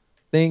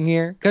thing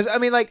here? Because I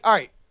mean, like, all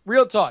right,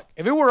 real talk.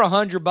 If it were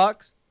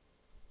 $100,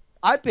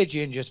 I'd pitch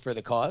in just for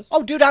the cause.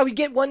 Oh, dude, I would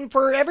get one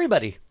for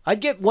everybody.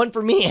 I'd get one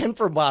for me and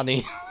for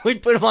Bonnie.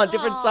 We'd put them on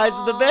different sides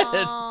of the bed.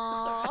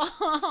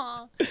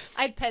 Aw.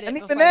 I'd pet it. And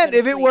before even I then, go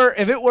to sleep.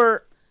 if it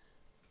were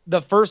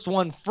the first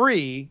one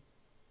free,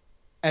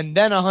 and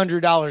then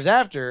 $100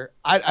 after,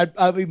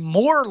 I'd be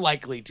more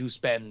likely to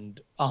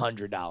spend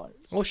 $100.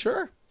 Well,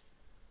 sure.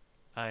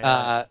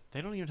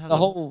 They don't even have The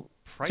whole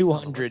price on the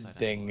 200 website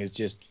thing is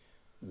just.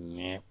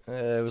 Meh.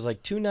 It was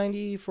like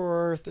 $290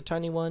 for the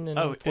tiny one and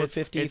Oh,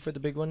 $450 it's- for the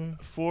big one.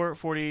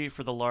 $440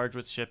 for the large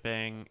with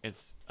shipping.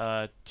 It's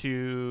almost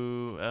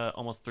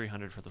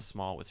 $300 for the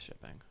small with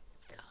shipping.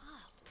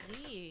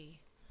 Golly.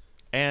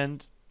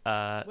 And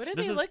What do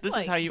this they is look this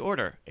like? is how you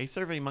order a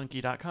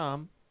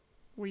surveymonkey.com,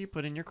 where you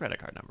put in your credit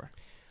card number.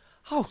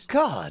 Oh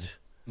God.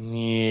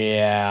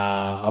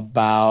 Yeah,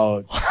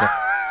 about.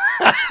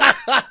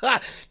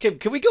 Can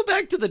we go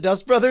back to the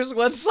Dust Brothers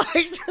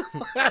website?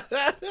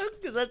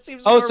 Because that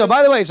seems. Oh, so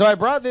by the way, so I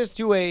brought this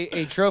to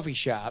a trophy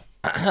shop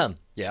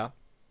yeah.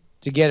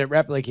 to get it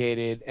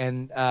replicated,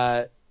 and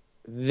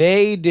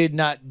they did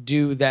not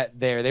do that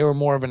there. They were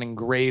more of an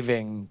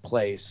engraving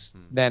place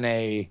than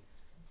a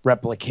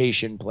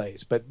replication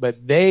place.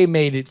 But they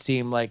made it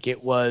seem like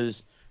it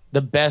was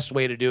the best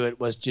way to do it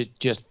was to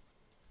just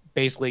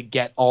basically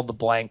get all the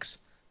blanks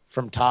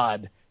from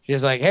Todd.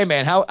 She's like, hey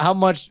man, how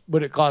much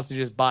would it cost to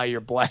just buy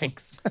your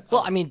blanks?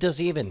 Well, I mean, does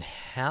he even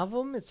have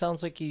them? It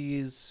sounds like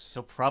he's.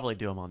 He'll probably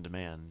do them on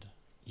demand.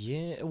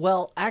 Yeah.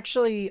 Well,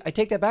 actually, I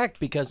take that back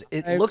because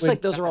it I looks would-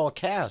 like those are all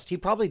cast. He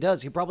probably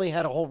does. He probably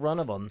had a whole run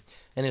of them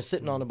and is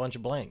sitting on a bunch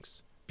of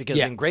blanks because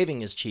Yeah.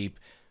 engraving is cheap.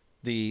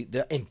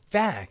 In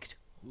fact,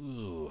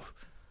 ooh,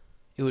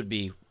 it would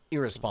be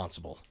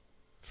irresponsible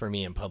for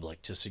me in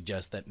public to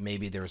suggest that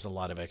maybe there's a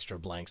lot of extra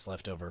blanks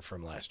left over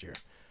from last year.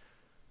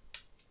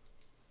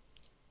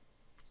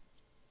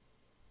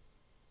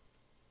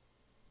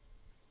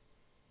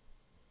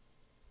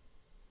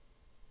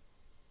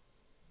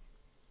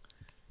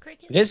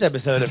 Crickets. This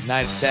episode of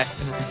 9 to 10.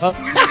 Oh,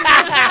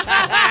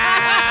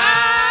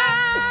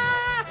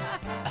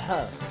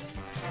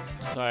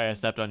 Sorry, I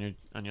stepped on your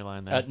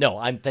line there. No,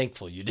 I'm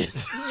thankful you did.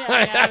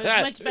 Yeah, it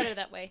was much better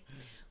that way.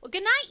 Well,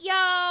 good night,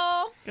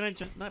 y'all.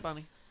 Good night,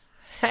 Bonnie.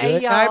 Hey,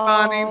 Good night,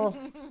 y'all.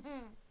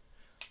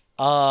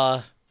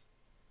 Bonnie.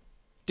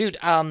 Dude,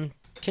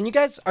 can you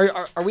guys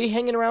are we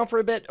hanging around for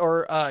a bit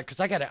or because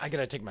I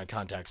gotta take my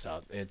contacts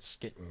out. It's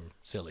getting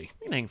silly.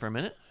 You can hang for a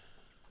minute.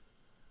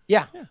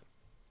 yeah.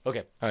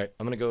 Okay, all right.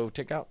 I'm gonna go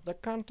take out the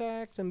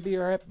contacts and be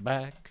right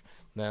back.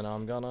 Then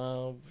I'm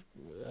gonna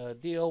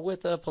deal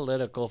with a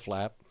political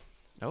flap.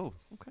 Oh,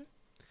 okay.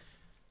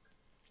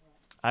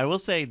 I will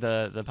say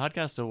the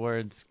podcast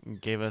awards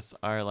gave us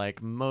our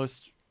like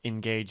most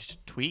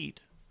engaged tweet.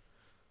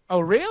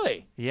 Oh,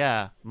 really?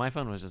 Yeah, my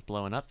phone was just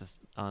blowing up this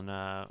on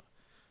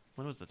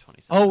when was the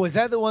 27th? Oh, was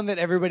that the one that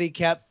everybody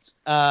kept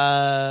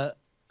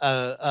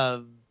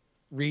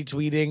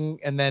retweeting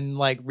and then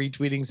like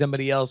retweeting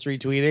somebody else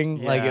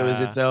retweeting? Like it was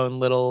Yeah. its own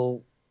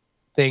little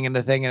thing and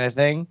a thing and a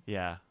thing?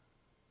 Yeah.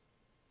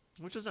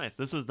 Which was nice.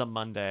 This was the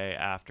Monday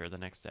after the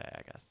next day,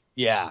 I guess.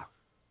 Yeah.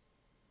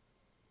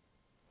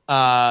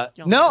 Y'all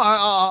No, know.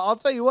 I'll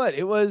tell you what.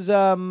 It was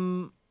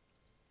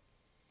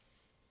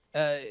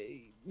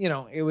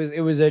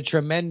it was a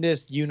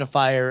tremendous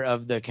unifier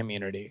of the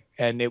community,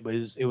 and it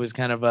was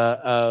kind of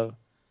a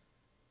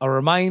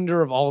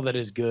reminder of all that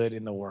is good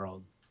in the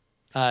world.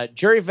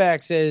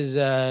 Juryfact says,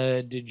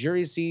 did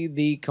Jury see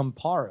the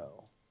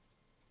Comparo?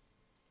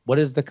 What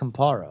is the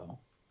Comparo?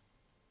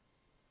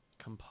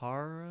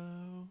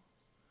 Comparo?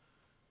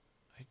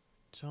 I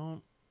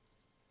don't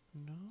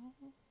know.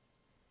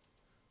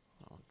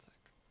 Hold on one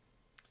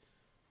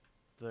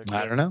sec.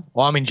 I don't know.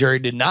 Well, I mean, Jury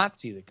did not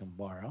see the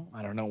Comparo.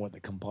 I don't know what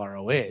the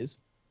Comparo is.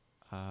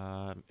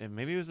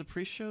 Maybe it was a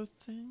pre-show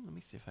thing. Let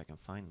me see if I can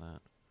find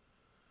that.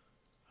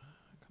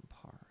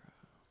 Comparo.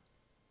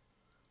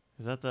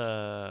 Is that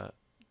the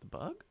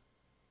bug?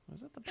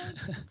 Was that the bug?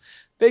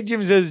 Big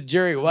Jim says,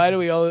 Jury, why do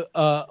we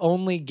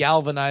only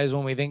galvanize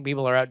when we think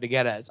people are out to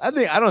get us? I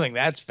don't think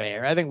that's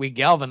fair. I think we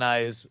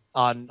galvanize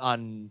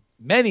on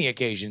many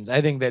occasions.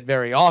 I think that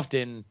very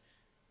often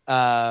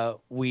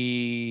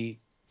we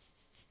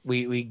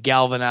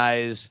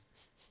galvanize.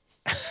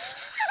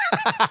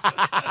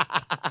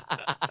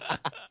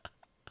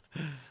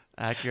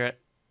 Accurate.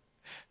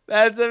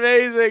 That's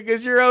amazing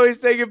because you're always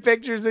taking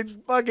pictures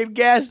in fucking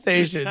gas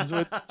stations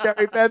with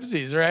cherry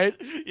Pepsis, right?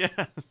 Yes.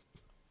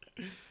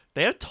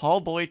 They have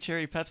tall boy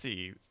cherry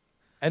Pepsi.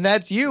 And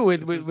that's you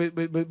with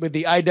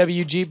the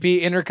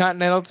IWGP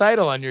Intercontinental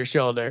title on your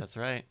shoulder. That's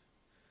right.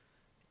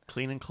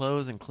 Cleaning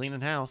clothes and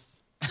cleaning house.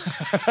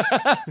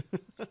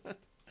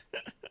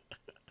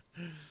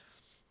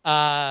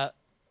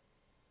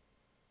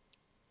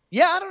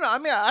 Yeah, I don't know. I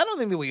mean, I don't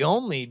think that we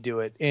only do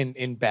it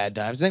in bad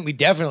times. I think we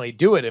definitely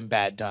do it in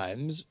bad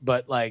times.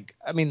 But like,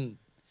 I mean,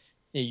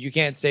 you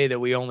can't say that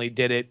we only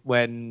did it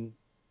when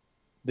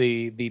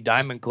the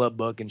Diamond Club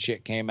book and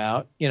shit came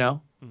out. You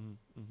know,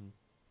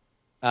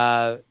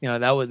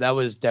 that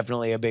was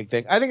definitely a big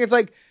thing. I think it's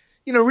like,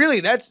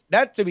 really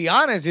that to be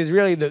honest is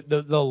really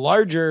the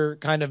larger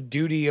kind of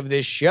duty of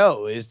this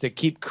show is to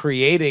keep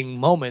creating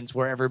moments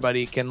where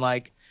everybody can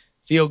like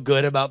feel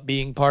good about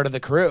being part of the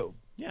crew.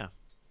 Yeah.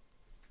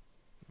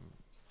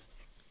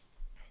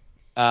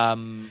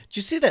 Did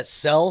you see that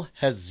Cell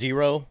has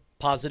 0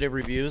 positive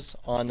reviews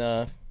on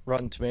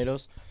Rotten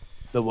Tomatoes?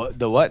 The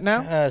what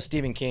now?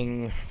 Stephen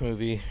King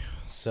movie,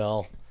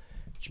 Cell,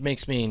 which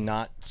makes me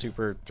not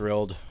super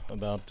thrilled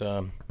about.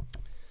 What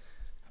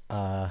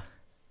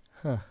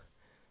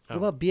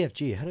about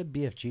BFG? How did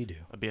BFG do?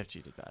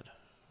 BFG did bad.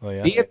 Oh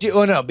yeah. BFG.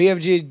 Oh no,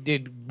 BFG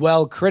did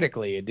well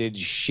critically. It did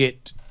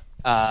shit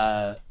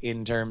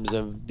in terms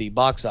of the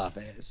box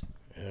office.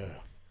 Yeah,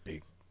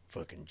 big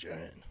fucking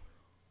giant.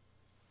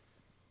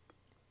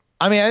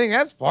 I mean, I think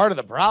that's part of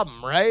the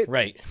problem, right?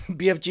 Right.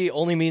 BFG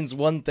only means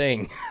one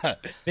thing.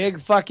 Big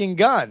fucking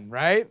gun,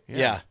 right?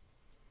 Yeah.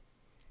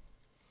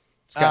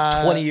 It's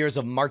got 20 years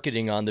of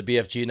marketing on the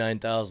BFG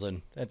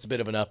 9000. That's a bit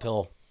of an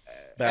uphill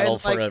battle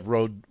And, for a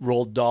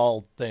rolled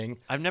doll thing.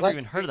 I've never Like-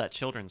 even heard of that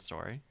children's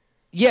story.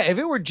 Yeah, if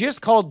it were just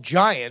called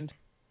Giant,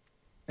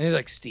 and it's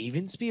like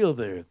Steven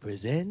Spielberg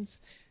presents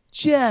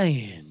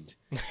Giant,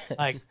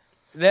 like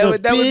that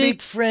would be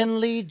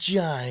friendly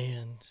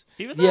giant.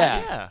 Even that, Yeah.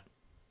 yeah.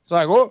 It's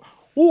like,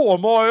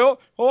 Oh,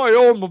 I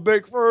am a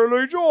big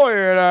friendly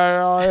giant.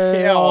 I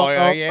am. I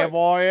am.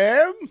 I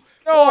am.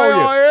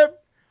 Yeah.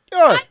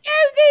 I'm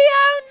the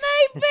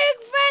only big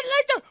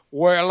friendly giant.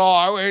 Well,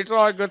 I wish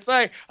I could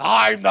say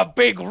I'm the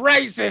big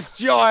racist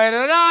giant,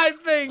 and I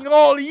think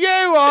all you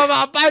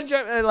are a bunch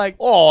of like.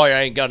 Oh, I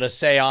ain't gonna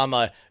say I'm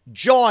a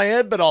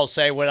giant, but I'll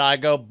say when I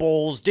go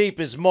balls deep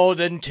is more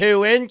than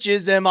 2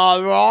 inches. Am I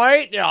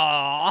right?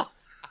 Aw.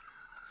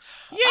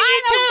 Yeah,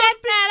 I don't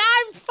get that.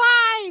 I'm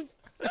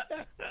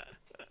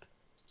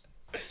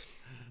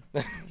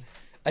 5.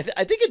 I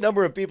think a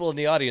number of people in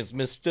the audience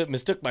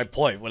mistook my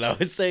point when I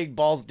was saying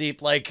balls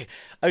deep. Like,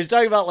 I was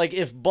talking about, like,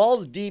 if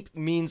balls deep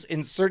means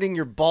inserting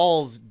your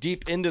balls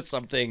deep into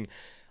something,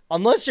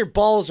 unless your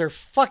balls are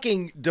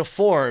fucking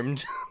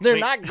deformed, they're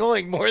not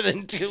going more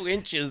than 2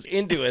 inches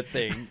into a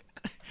thing.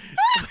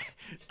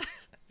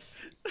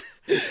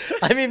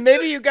 I mean,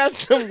 maybe you got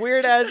some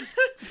weird-ass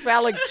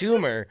phallic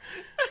tumor.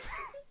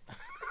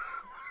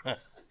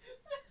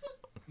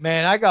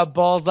 Man, I got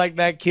balls like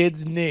that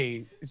kid's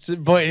knee. It's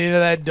pointing into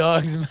that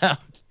dog's mouth.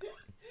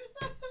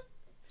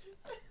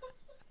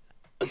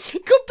 Go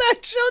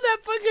back, show that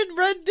fucking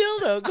red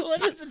dildo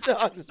going in the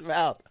dog's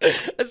mouth.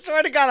 I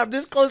swear to God, I'm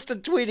this close to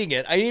tweeting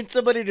it. I need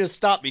somebody to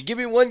stop me. Give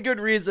me one good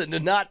reason to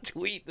not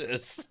tweet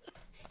this.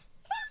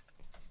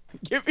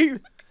 Give me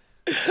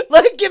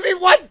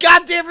one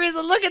goddamn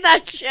reason. Look at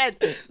that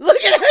shit.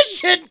 Look at that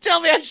shit and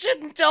tell me I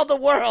shouldn't tell the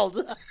world.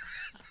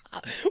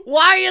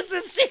 Why is the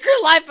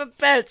Secret Life of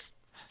Pets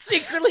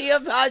secretly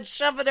about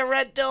shoving a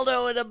red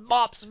dildo in a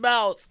mop's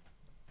mouth?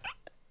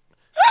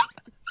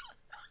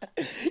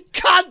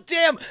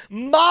 Goddamn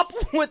mop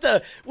with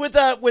a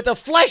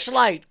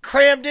fleshlight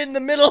crammed in the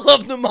middle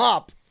of the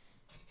mop.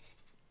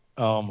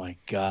 Oh my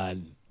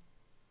God.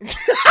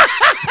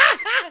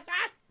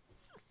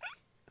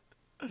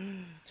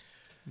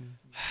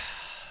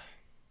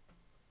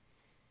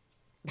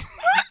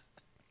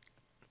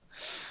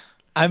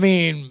 I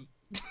mean,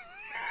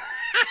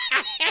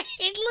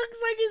 it looks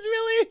like he's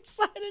really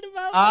excited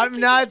about I'm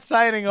not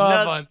signing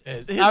off on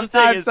this. I'm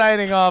not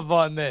signing off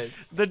on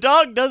this. The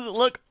dog doesn't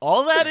look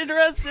all that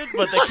interested,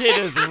 but the kid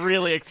is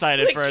really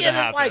excited for it to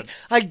happen. Like,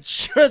 I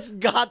just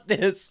got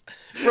this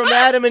from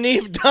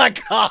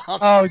AdamandEve.com.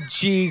 Oh,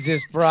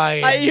 Jesus,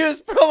 Brian. I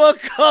used promo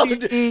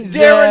code Jesus.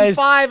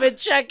 Darren5 at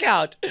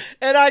checkout,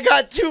 and I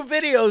got 2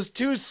 videos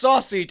too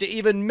saucy to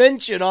even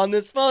mention on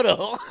this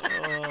photo.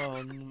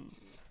 Oh, no.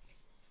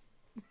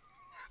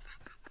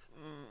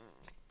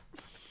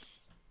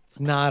 It's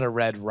not a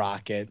red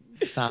rocket.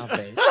 Stop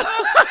it.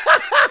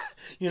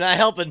 You're not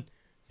helping.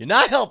 You're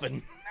not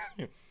helping.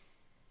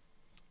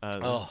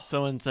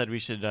 Someone said we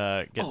should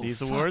get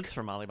these awards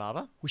from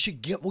Alibaba. We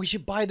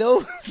should buy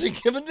those and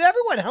give them to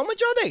everyone. How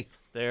much are they?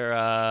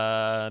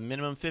 They're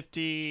minimum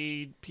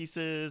 50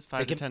 pieces,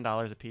 $5 to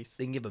 $10 a piece.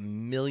 They can give $1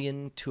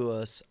 million to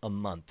us a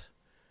month.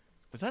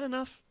 Is that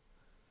enough?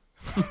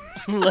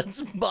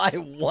 Let's buy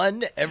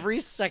one every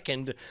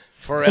second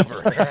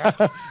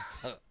forever.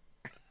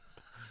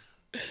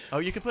 Oh,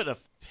 you could put a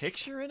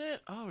picture in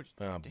it? Oh,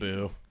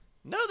 boo.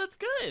 No, that's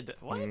good.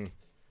 What?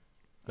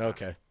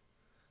 Okay.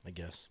 I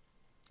guess.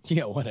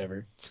 Yeah,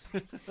 whatever.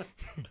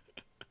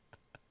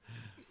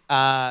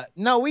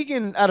 No, we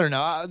can, I don't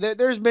know.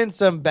 There's been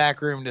some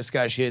backroom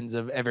discussions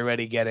of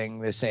everybody getting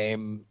the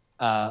same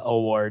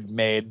award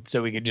made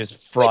so we could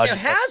just fraud. Wait, there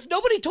has?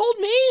 Nobody told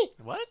me.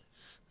 What?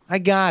 I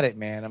got it,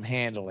 man. I'm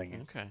handling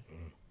it. Okay.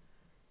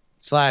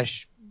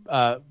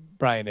 /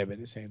 Brian Ibbett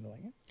is handling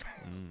it.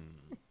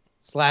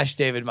 /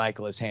 David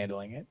Michael is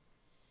handling it.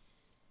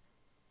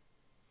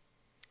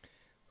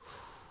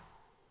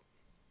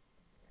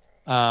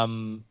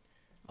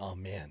 Oh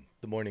man,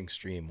 the morning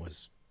stream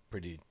was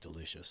pretty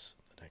delicious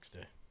the next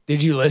day.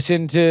 Did you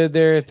listen to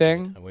their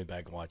thing? I went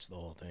back and watched the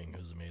whole thing. It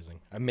was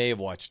amazing. I may have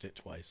watched it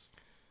twice.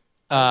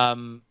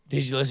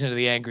 Did you listen to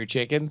the Angry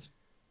Chickens?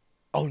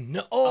 Oh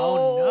no!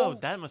 Oh no,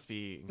 that must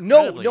be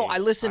no. I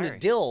listened to inspiring.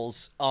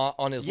 Dills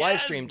on his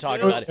live stream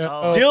talking Dills. about it.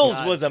 Oh, Dills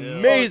God, was Dills.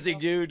 amazing,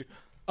 dude.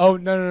 Oh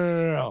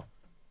no.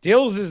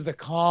 Dills is the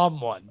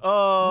calm one.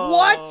 Oh,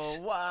 What?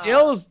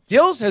 Wow.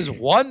 Dills has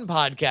won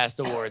podcast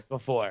awards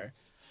before.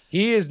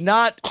 He is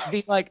not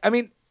the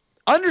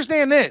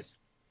understand this.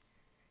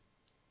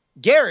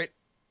 Garrett,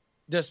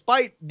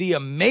 despite the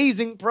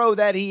amazing pro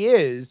that he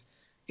is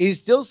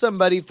still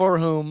somebody for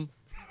whom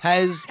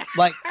has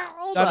done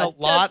a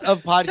lot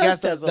of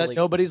podcasts that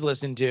nobody's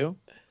listened to.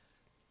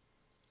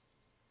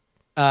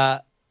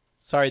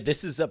 Sorry,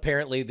 this is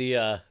apparently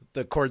the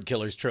Cord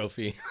Killers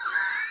trophy.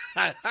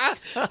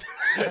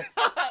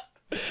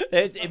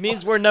 It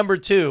means we're number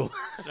 2.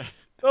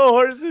 The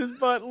horse's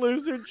butt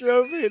loser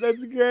trophy.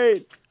 That's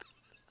great.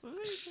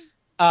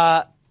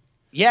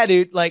 Yeah,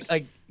 dude. Like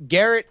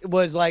Garrett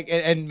was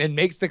and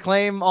makes the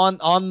claim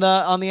on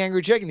the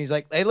Angry Chicken. He's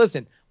like, hey,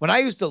 listen. When I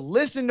used to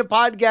listen to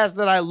podcasts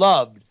that I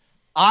loved,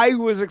 I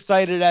was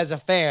excited as a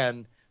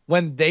fan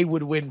when they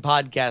would win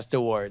podcast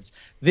awards.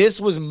 This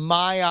was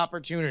my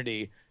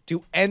opportunity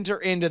to enter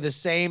into the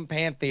same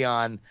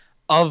pantheon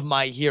of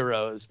my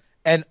heroes.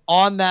 And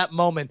on that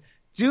moment,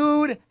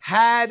 Dude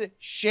had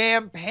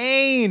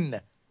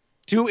champagne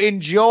to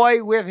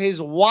enjoy with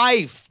his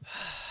wife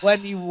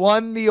when he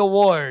won the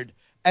award,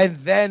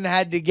 and then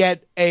had to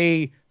get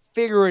a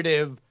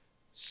figurative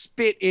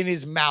spit in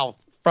his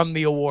mouth from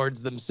the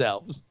awards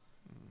themselves.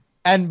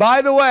 And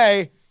by the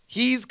way,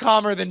 he's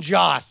calmer than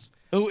Joss,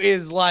 who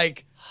is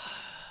like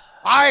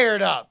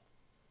fired up.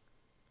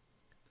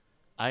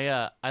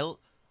 I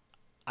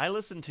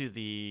listened to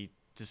the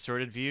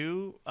Distorted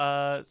View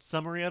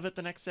summary of it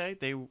the next day.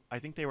 I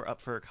think they were up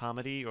for a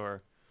comedy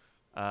or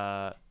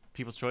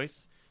People's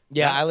Choice.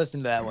 Yeah, I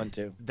listened to that one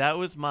too. That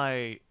was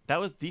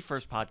the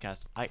first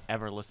podcast I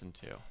ever listened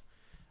to.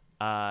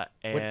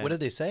 And What did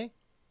they say?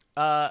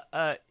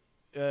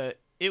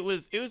 It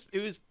was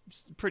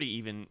pretty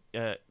even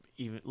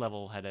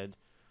level-headed,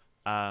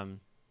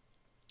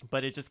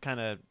 but it just kind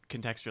of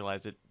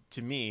contextualized it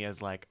to me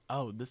as like,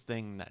 oh, this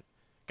thing that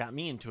got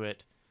me into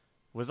it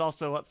was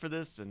also up for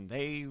this, and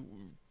they,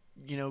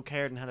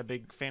 cared and had a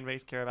big fan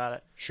base care about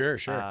it. Sure.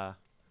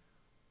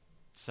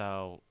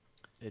 So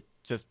it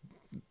just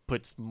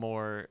puts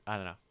more. I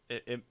don't know.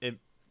 It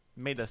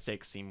made the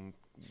stakes seem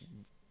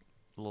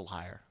a little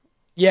higher.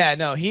 Yeah,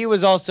 no, he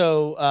was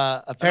also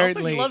And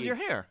apparently also he loves your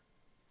hair.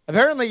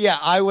 Apparently, yeah,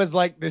 I was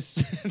like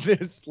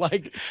this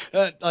like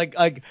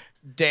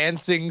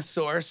dancing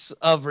source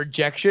of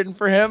rejection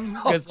for him.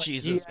 Oh, 'Cause, like,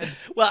 Jesus.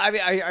 Well, I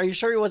mean, are you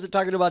sure he wasn't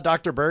talking about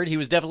Dr. Bird? He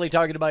was definitely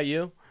talking about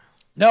you.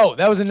 No,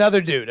 that was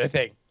another dude, I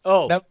think.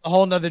 Oh, That was a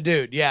whole nother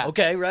dude. Yeah.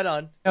 okay, right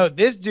on. No,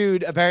 this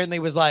dude apparently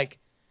was like,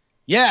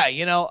 yeah,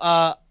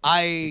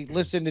 I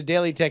listened to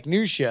Daily Tech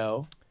News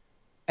Show,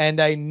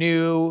 and I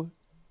knew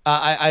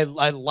I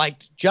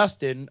liked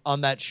Justin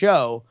on that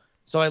show.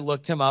 So I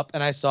looked him up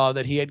and I saw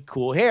that he had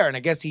cool hair. And I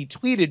guess he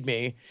tweeted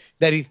me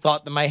that he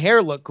thought that my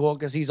hair looked cool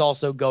because he's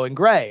also going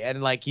gray.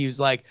 And like he was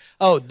like,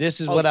 oh,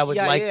 this is what I would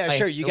like. Yeah, my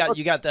sure. hair You to got look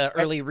you got the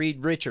early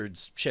Reed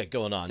Richards shit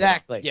going on.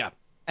 Exactly. Yeah.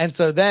 And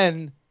so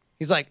then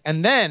he's like,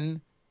 and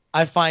then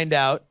I find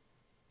out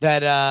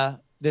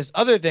that this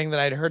other thing that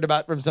I'd heard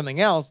about from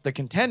something else, The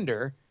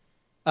Contender,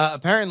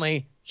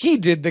 apparently he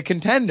did The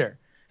Contender.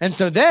 And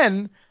so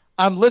then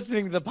I'm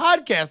listening to the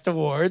podcast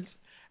awards,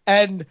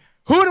 and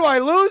who do I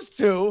lose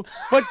to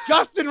but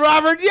Justin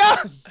Robert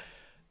Young?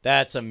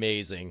 That's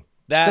amazing.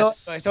 So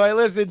I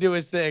listened to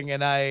his thing,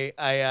 and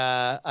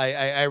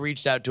I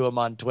reached out to him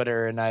on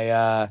Twitter, and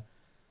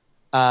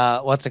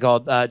what's it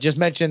called? Just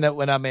mentioned that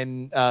when I'm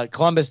in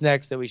Columbus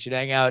next, that we should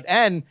hang out,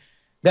 and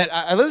that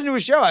I listened to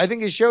his show. I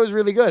think his show is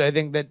really good. I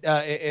think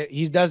that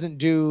he doesn't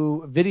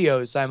do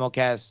videos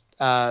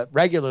simulcast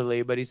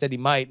regularly, but he said he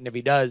might, and if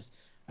he does,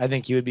 I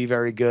think he would be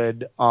very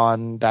good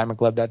on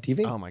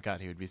DiamondClub.tv. Oh my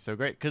God, he would be so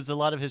great because a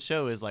lot of his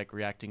show is like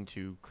reacting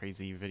to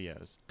crazy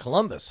videos.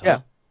 Columbus, huh?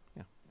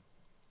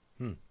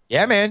 Yeah.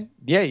 Yeah, man.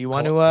 Yeah, you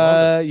want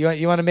to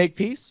you want to make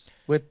peace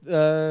with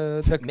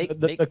the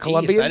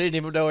Colombians? Peace. I didn't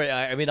even know.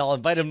 I mean, I'll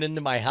invite him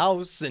into my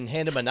house and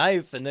hand him a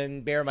knife and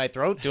then bare my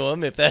throat to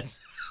him if that's.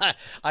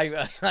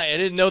 I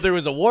didn't know there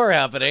was a war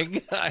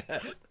happening.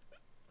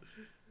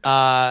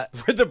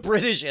 For the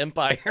British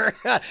Empire,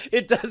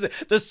 it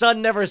doesn't. The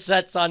sun never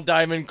sets on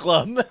Diamond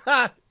Club.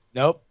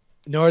 Nope.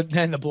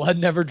 And the blood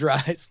never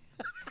dries.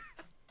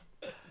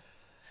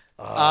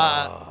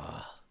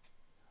 I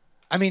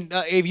mean,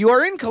 if you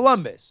are in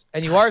Columbus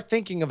and you are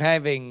thinking of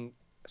having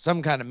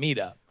some kind of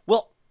meetup,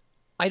 Well,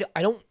 I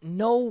don't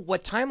know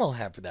what time I'll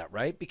have for that,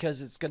 right?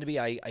 Because it's going to be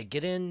I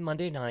get in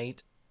Monday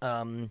night.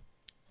 I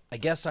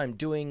guess I'm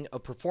doing a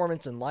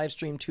performance and live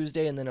stream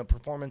Tuesday, and then a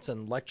performance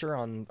and lecture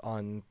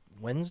on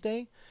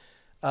Wednesday.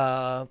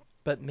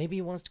 But maybe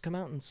he wants to come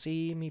out and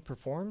see me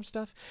perform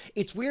stuff.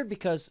 It's weird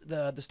because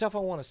the stuff I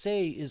want to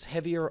say is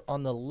heavier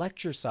on the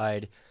lecture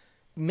side,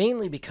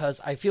 mainly because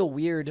I feel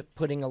weird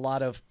putting a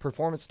lot of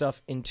performance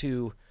stuff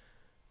into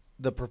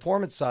the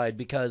performance side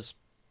because,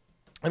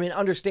 I mean,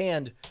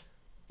 understand,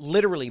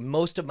 literally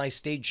most of my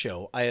stage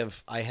show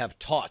I have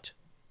taught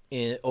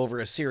over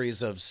a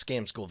series of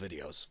Scam School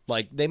videos.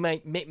 Like they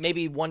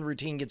maybe one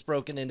routine gets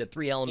broken into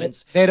 3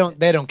 elements. they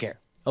don't care.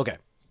 Okay.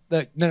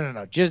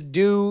 No. Just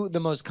do the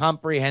most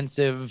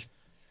comprehensive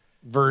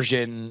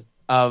version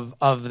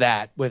of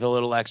that with a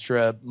little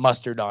extra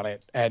mustard on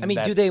it. And I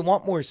mean, do they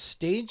want more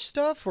stage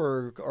stuff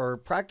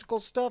or practical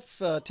stuff?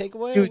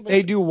 Takeaway?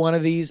 They do one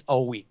of these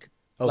a week.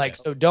 Okay. Like,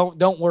 so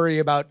don't worry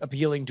about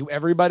appealing to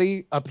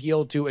everybody.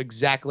 Appeal to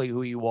exactly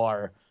who you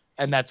are,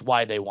 and that's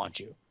why they want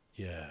you.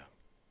 Yeah.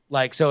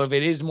 Like, so if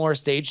it is more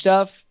stage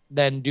stuff,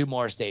 then do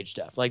more stage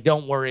stuff. Like,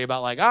 don't worry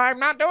about like, oh, I'm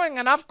not doing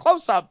enough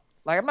close up.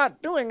 Like, I'm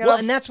not doing enough. Well,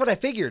 and that's what I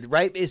figured,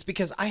 right? Is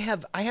because I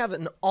have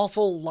an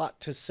awful lot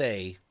to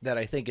say that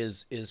I think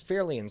is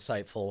fairly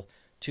insightful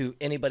to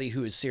anybody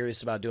who is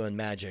serious about doing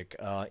magic,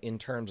 in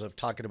terms of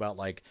talking about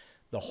like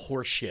the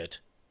horseshit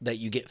that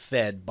you get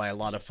fed by a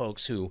lot of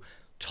folks who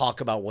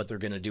talk about what they're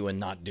going to do and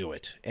not do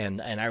it.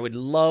 And I would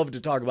love to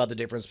talk about the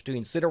difference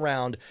between sit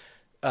around,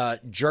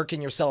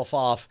 jerking yourself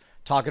off,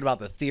 talking about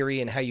the theory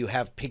and how you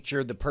have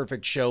pictured the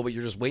perfect show, but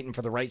you're just waiting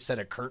for the right set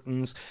of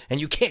curtains, and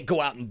you can't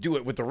go out and do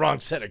it with the wrong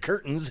set of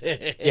curtains.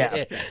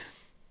 Yeah.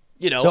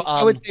 know, So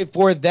I would say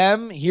for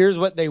them, here's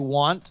what they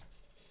want.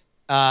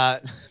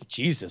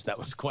 Jesus, that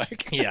was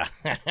quick. yeah.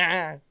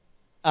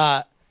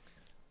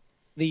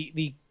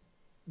 The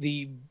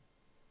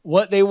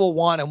what they will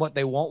want and what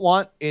they won't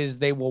want is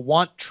they will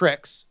want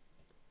tricks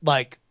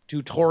like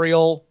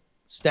tutorial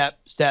step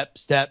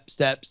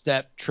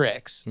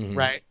tricks,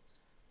 right?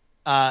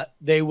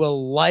 They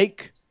will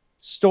like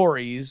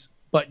stories,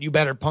 but you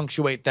better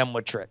punctuate them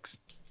with tricks.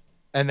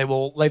 And they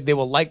will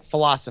like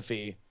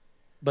philosophy,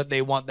 but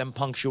they want them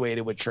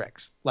punctuated with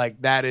tricks.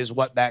 Like that is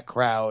what that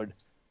crowd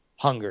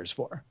hungers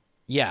for.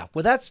 Yeah,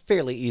 well, that's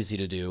fairly easy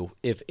to do.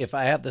 If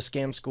I have the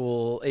Scam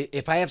School,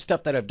 if I have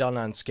stuff that I've done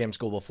on Scam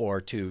School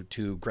before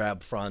to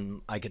grab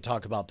from, I could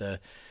talk about the,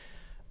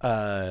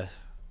 And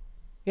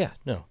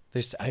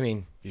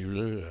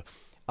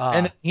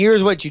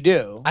here's what you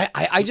do.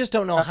 I just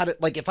don't know how to,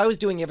 like, if I was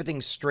doing everything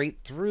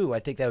straight through, I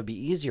think that would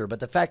be easier. But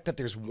the fact that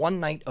there's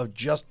one night of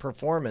just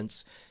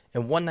performance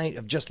and one night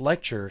of just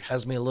lecture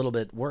has me a little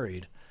bit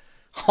worried.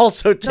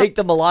 Also, take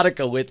the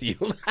melodica with you.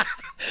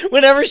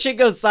 Whenever shit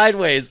goes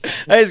sideways,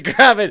 I just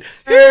grab it.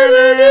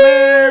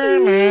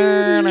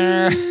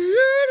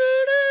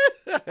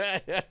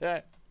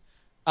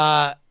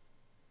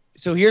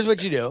 So here's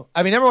what you do.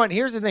 I mean, number one,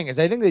 here's the thing is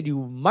I think that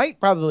you might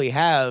probably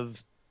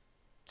have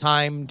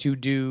time to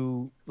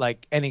do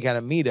like any kind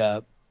of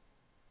meetup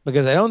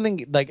because I don't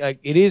think like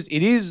it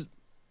is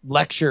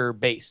lecture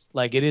based.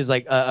 Like it is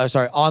like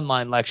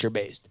online lecture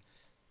based.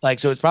 Like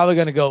so it's probably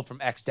going to go from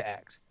X to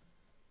X.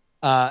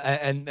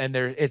 And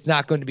there it's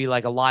not going to be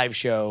like a live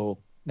show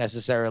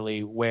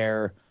necessarily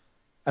where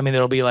I mean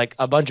there'll be like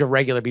a bunch of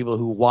regular people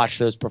who watch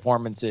those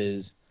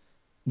performances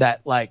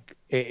that like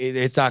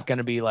it's not going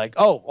to be like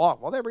oh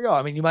well there we go.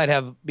 I mean you might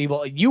have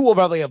people you will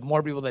probably have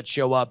more people that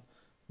show up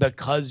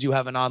because you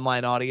have an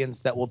online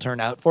audience that will turn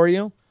out for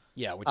you.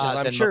 Yeah, which is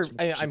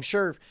I'm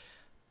sure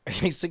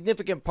a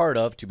significant part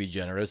of, to be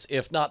generous,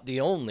 if not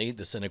the only,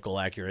 the cynical,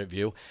 accurate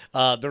view.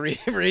 The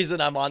reason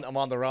I'm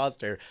on the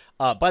roster.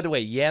 By the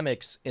way,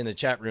 Yamix in the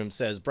chat room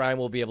says Brian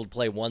will be able to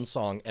play one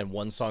song and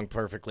one song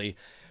perfectly.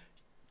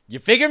 You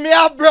figured me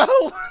out, bro.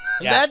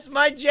 Yeah. That's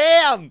my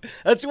jam.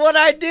 That's what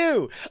I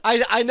do.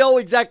 I know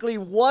exactly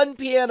one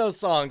piano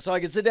song, so I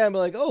can sit down and be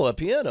like, oh, a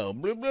piano,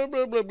 blah, blah,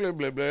 blah, blah, blah,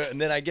 blah, blah.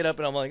 And then I get up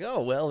and I'm like,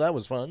 oh, well, that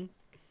was fun.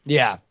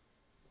 Yeah.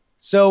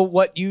 So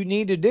what you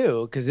need to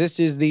do, because this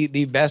is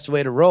the best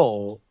way to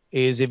roll,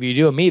 is if you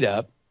do a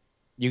meetup,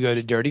 you go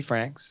to Dirty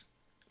Frank's,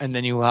 and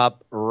then you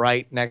hop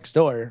right next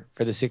door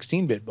for the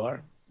 16-bit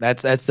bar.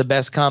 That's the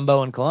best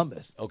combo in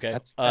Columbus. Okay.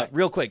 That's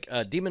real quick,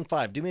 Demon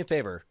 5, do me a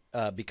favor.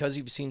 Because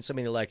you've seen so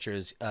many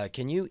lectures,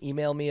 can you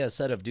email me a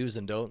set of do's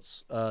and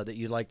don'ts that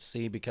you'd like to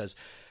see? Because,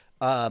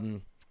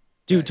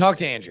 dude, talk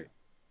to Andrew.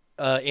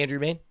 Andrew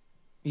Main?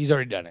 He's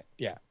already done it.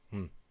 Yeah.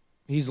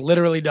 He's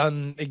literally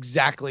done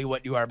exactly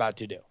what you are about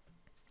to do.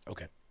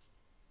 Okay.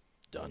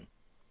 Done.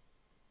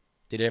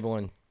 Did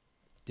anyone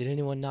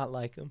not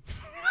like him?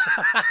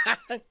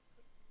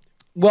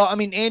 Well, I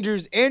mean,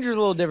 Andrew's a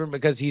little different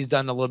because he's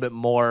done a little bit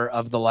more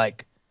of the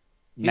like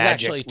magic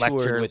actually toured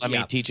lecture. with- Let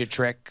me teach a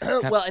trick.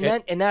 Well,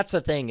 and that's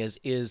the thing is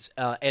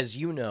as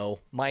you know,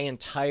 my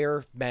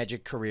entire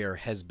magic career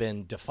has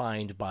been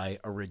defined by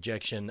a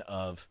rejection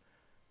of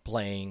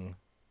playing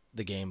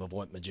the game of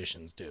what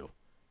magicians do.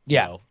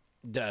 Yeah. You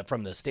know,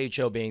 from the stage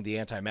show being the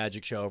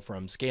anti-magic show,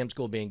 from Scam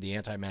School being the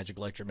anti-magic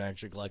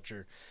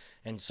lecture,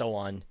 and so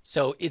on.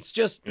 So it's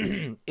just,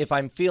 if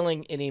I'm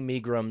feeling any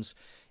megrums,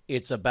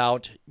 it's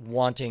about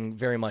wanting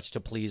very much to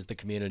please the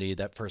community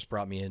that first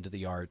brought me into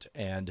the art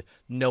and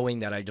knowing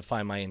that I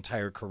define my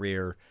entire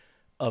career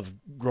of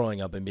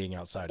growing up and being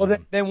outside Well, of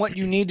them. then what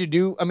you need to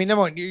do, I mean,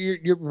 number one,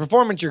 your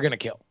performance you're going to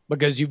kill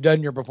because you've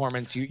done your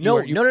performance.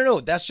 No.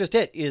 That's just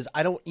it. Is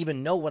I don't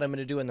even know what I'm going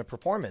to do in the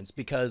performance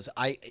because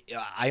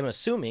I'm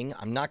assuming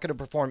I'm not going to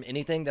perform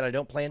anything that I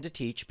don't plan to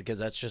teach because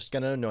that's just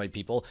going to annoy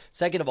people.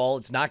 Second of all,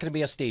 it's not going to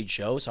be a stage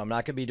show, so I'm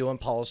not going to be doing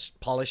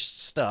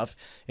polished stuff.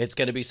 It's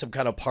going to be some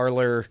kind of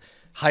parlor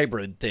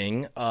hybrid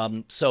thing.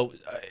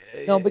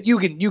 No, but you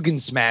can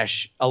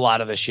smash a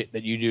lot of the shit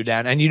that you do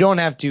down, and you don't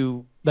have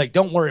to like.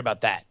 Don't worry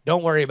about that.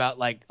 Don't worry about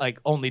like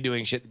only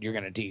doing shit that you're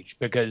going to teach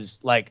because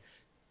like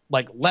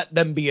let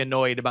them be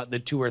annoyed about the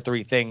 2 or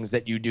 3 things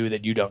that you do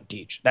that you don't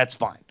teach. That's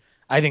fine.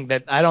 I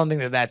don't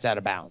think that that's out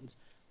of bounds.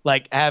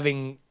 Like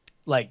having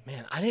like,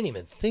 man, I didn't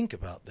even think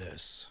about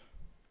this.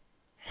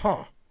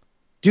 Huh.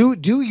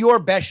 Do your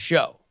best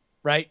show,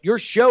 right? Your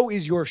show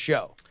is your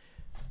show.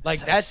 Like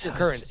that's your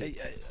currency.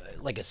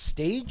 Like a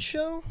stage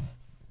show?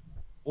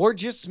 Or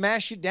just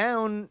smash it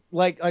down,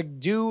 like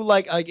do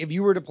like if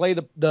you were to play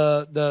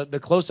the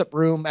close up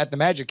room at the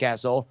Magic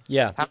Castle,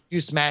 yeah. How do you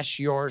smash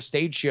your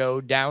stage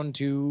show down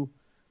to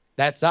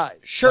that size?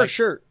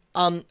 Sure.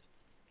 I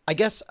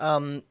guess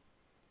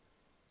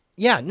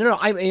yeah. No.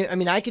 I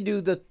mean, I could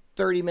do the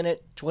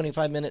 30-minute,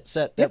 25-minute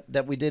set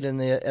that we did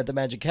at the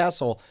Magic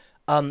Castle.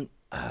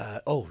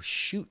 Oh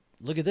shoot!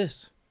 Look at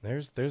this.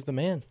 There's the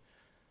man.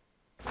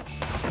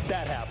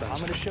 That happened. I'm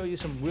going to show you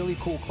some really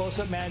cool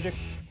close-up magic.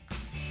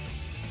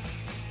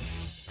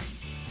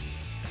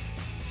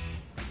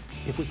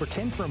 If we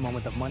pretend for a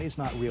moment that money's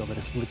not real, that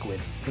it's liquid,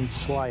 then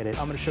slide it.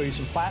 I'm going to show you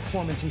some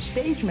platform and some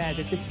stage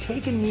magic that's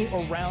taken me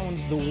around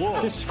the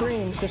world. Just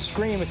scream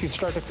if you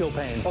start to feel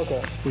pain.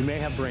 Okay. We may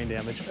have brain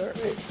damage.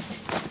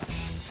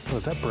 Oh,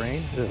 is that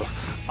brain? Ew.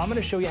 I'm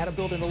going to show you how to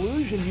build an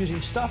illusion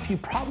using stuff you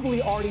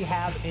probably already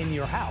have in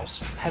your house.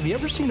 Have you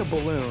ever seen a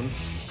balloon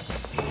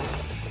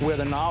where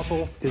the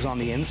nozzle is on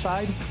the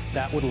inside?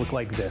 That would look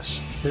like this.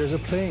 There's a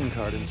playing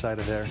card inside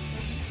of there.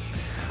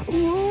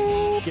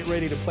 Ooh. Get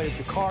ready to play with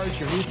your cards,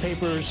 your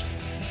newspapers.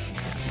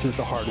 Do it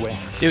the hard way.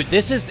 Dude,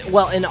 this is,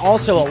 well, and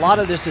also a lot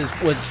of this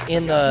was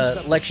in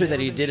the lecture that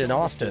he did in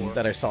Austin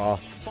that I saw,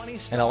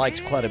 and I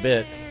liked quite a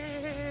bit.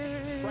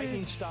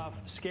 Frightening stuff,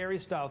 scary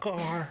stuff.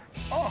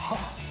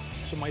 Oh.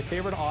 So my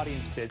favorite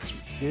audience bits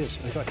is,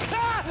 we're gonna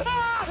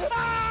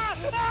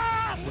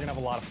have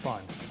a lot of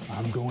fun.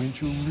 I'm going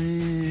to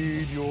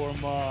read your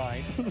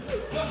mind.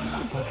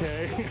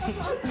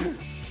 Okay?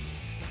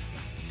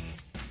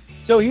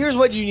 So here's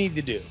what you need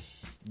to do.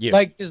 Yeah.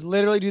 Like, just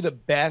literally do the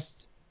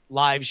best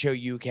live show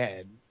you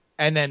can.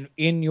 And then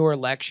in your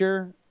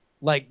lecture,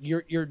 like,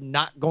 you're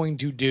not going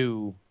to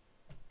do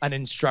an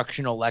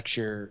instructional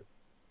lecture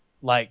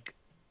like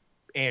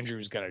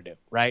Andrew's going to do,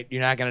 right?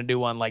 You're not going to do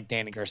one like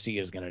Danny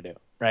Garcia is going to do,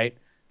 right?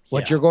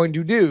 What you're going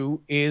to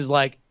do is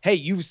like, hey,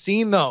 you've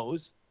seen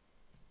those.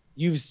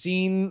 You've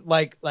seen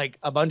like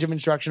a bunch of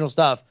instructional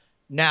stuff.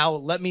 Now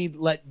let me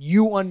let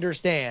you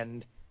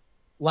understand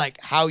like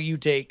how you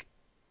take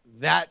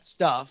that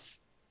stuff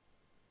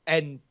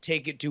and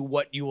take it to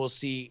what you will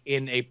see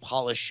in a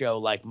polished show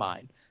like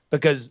mine.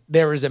 Because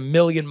there is a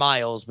million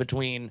miles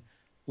between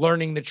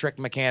learning the trick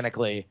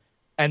mechanically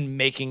and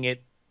making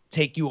it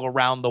take you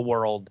around the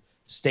world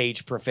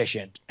stage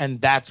proficient.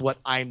 And that's what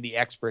I'm the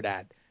expert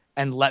at.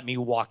 And let me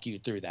walk you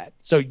through that.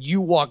 So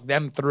you walk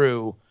them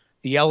through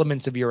the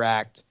elements of your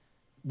act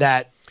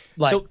that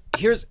like. So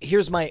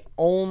here's my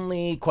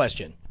only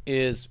question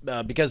is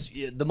because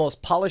the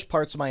most polished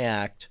parts of my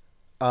act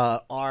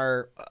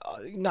are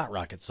not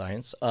rocket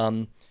science.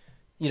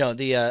 You know,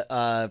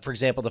 for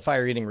example, the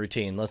fire eating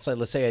routine. Let's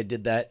say I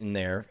did that in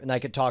there, and I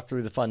could talk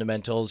through the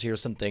fundamentals.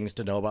 Here's some things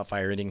to know about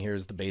fire eating.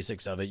 Here's the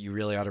basics of it. You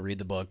really ought to read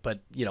the book. But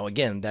you know,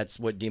 again, that's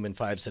what Demon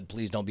 5 said.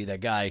 Please don't be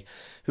that guy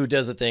who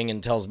does a thing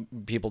and tells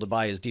people to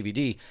buy his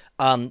DVD.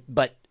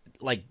 But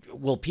like,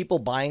 will people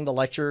buying the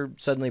lecture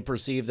suddenly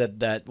perceive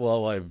that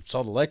well, I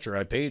saw the lecture,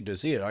 I paid to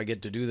see it, I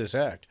get to do this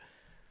act?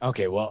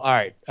 Okay, well, all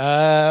right.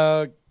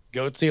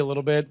 Goatsy a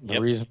little bit.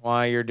 The reason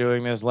why you're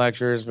doing this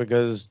lecture is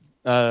because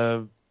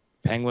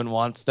Penguin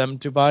wants them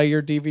to buy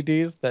your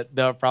DVDs that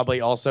they're probably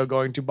also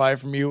going to buy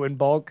from you in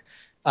bulk,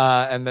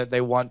 and that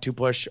they want to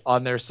push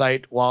on their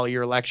site while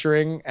you're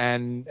lecturing.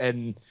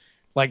 And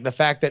like the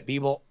fact that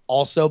people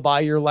also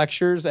buy your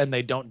lectures and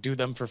they don't do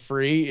them for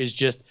free is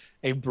just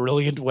a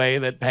brilliant way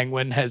that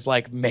Penguin has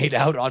like made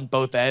out on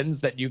both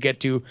ends, that you get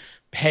to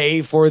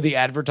pay for the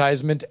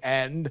advertisement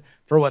and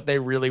for what they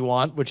really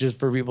want, which is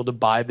for people to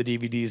buy the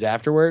DVDs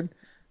afterward,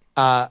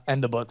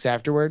 and the books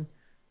afterward.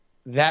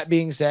 That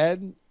being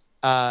said,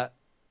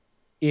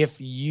 if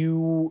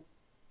you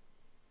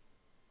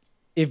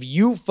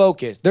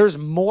focus, there's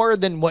more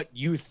than what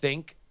you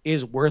think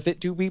is worth it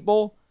to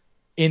people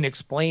in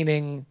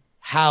explaining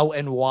how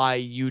and why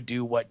you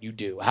do what you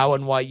do, how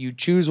and why you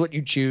choose what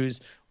you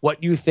choose,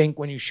 what you think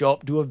when you show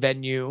up to a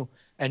venue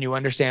and you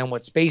understand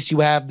what space you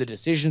have, the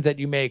decisions that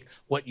you make,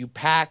 what you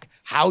pack,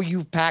 how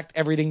you've packed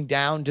everything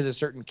down to the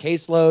certain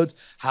caseloads,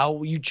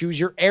 how you choose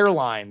your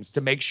airlines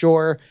to make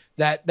sure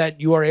that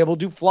you are able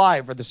to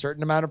fly for the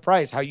certain amount of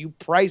price, how you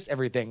price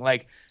everything,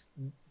 like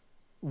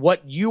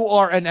what you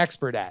are an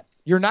expert at.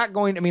 You're not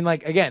going, I mean,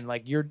 like, again,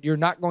 like you're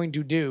not going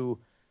to do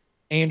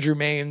Andrew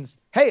Main's,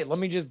 hey, let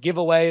me just give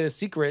away the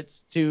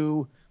secrets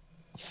to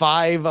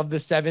 5 of the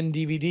 7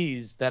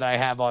 DVDs that I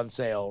have on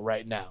sale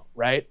right now,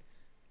 right?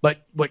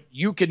 But what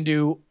you can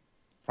do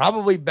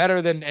probably better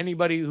than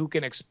anybody who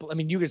can explain, I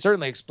mean, you can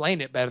certainly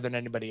explain it better than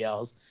anybody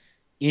else,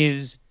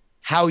 is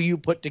how you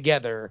put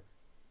together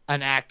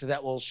an act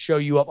that will show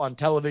you up on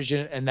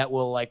television and that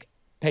will like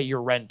pay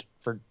your rent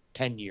for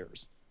 10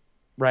 years,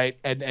 right?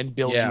 And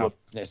build you a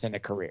business and a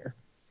career.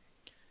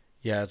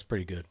 Yeah, that's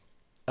pretty good.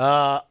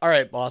 All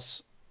right,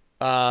 boss.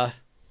 I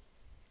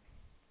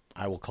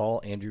will call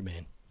Andrew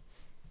Main.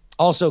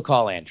 Also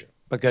call Andrew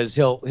because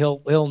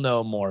he'll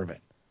know more of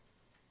it.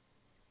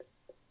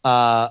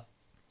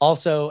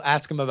 Also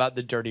ask him about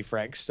the Dirty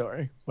Frank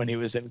story when he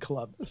was in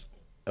Columbus.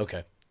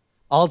 Okay.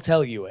 I'll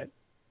tell you it,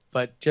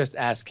 but just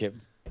ask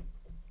him.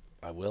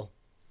 I will.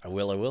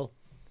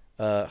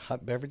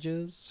 Hot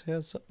beverages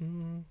has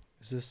something.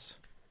 Is this?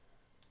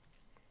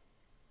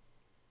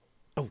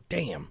 Oh,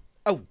 damn.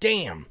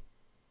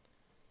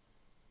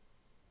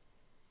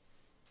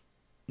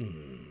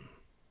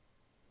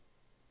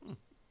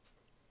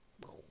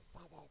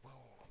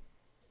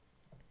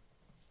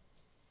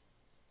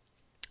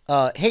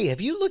 Hey,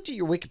 have you looked at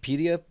your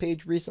Wikipedia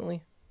page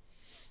recently?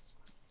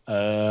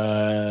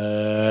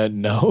 No,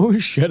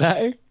 should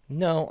I?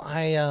 No,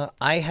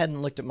 I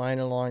hadn't looked at mine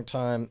in a long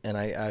time, and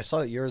I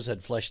saw that yours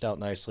had fleshed out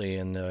nicely,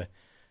 and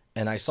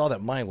And I saw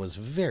that mine was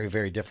very,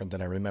 very different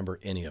than I remember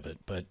any of it.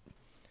 But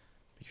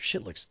your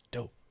shit looks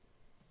dope.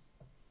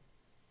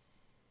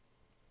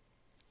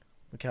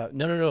 Look how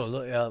no.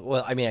 Look,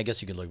 well, I mean, I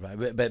guess you could look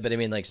back, but I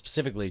mean, like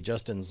specifically,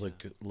 Justin's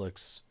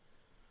looks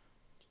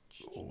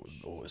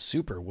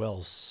super well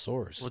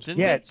sourced. Well, didn't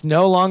Yeah, they- it's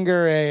no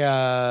longer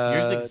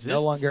Yours no exists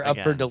longer up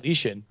for again.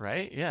 deletion,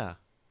 right? Yeah.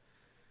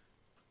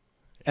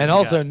 and you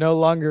also got- no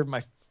longer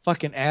my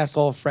fucking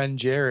asshole friend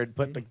Jared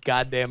put the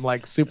goddamn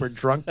like super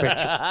drunk picture.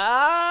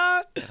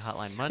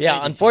 Hotline Monday. Yeah,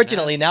 DT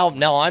unfortunately, Nets.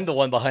 now I'm the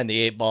one behind the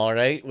 8 ball,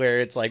 right?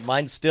 Where it's like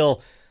mine's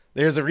still.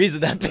 There's a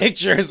reason that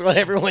picture is what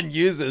everyone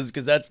uses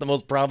because that's the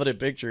most prominent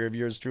picture of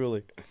yours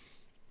truly.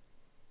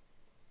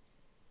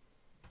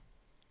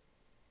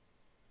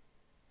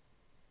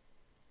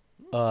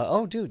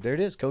 Oh, dude, there it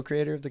is.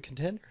 Co-creator of the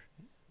Contender.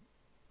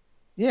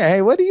 Yeah,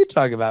 hey, what are you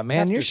talking about,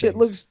 man? After Your shit things.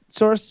 looks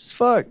sourced as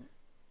fuck.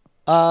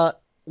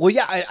 Well,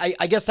 yeah,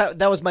 I guess that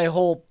was my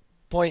whole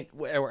point.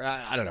 Where,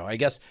 I don't know. I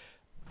guess,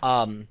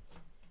 yeah,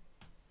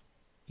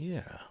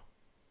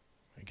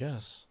 I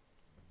guess.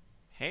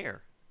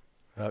 Hair.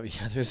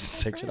 Yeah, there's a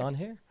section on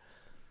hair.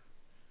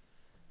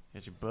 You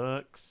got your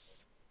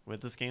books.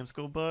 With this game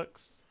school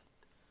books.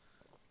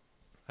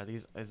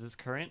 Is this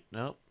current?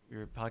 Nope.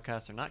 Your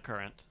podcasts are not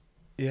current.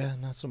 Yeah,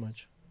 not so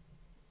much.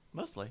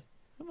 Mostly.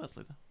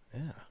 Mostly, though.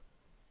 Yeah,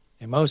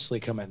 They mostly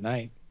come at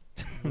night.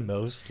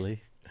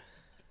 mostly.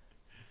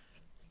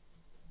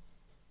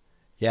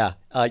 Yeah,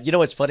 you know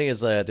what's funny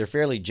is they're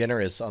fairly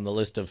generous on the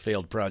list of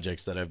failed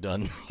projects that I've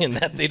done, in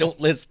that they don't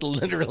list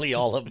literally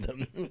all of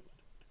them.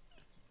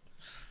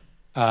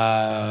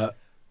 Oh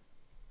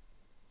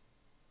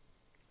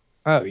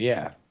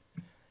yeah.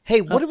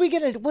 Hey, what are we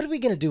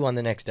gonna do on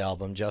the next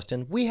album,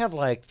 Justin? We have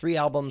like 3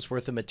 albums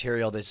worth of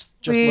material that's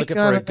just We looking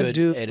for a gonna good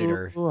do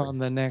editor. on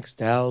the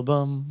next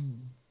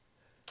album.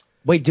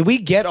 Wait, did we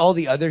get all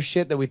the other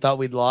shit that we thought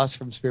we'd lost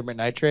from Spearmint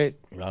Nitrate?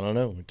 I don't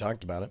know. We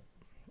talked about it.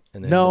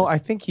 And then No, I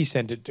think he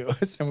sent it to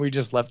us and we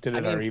just left it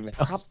in our mean,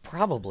 emails.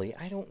 probably.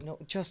 I don't know,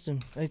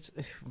 Justin.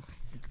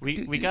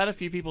 We got a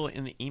few people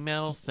in the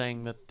email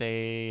saying that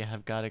they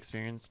have got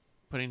experience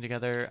putting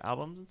together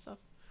albums and stuff.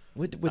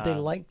 Would they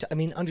like to? I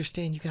mean,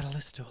 understand you got to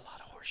listen to a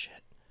lot of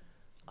horseshit.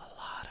 A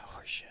lot of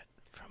horseshit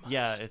from us.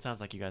 Yeah, it sounds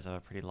like you guys have a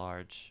pretty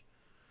large.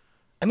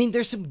 I mean,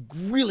 there's some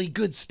really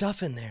good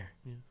stuff in there.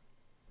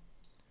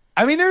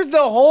 I mean, there's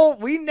the whole,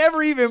 we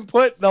never even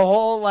put the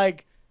whole,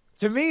 like,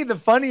 to me, the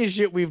funniest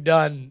shit we've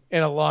done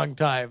in a long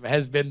time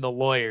has been the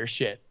lawyer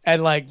shit.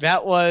 And, like,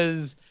 that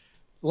was,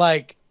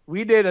 like,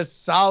 we did a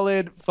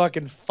solid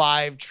fucking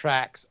 5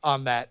 tracks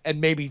on that. And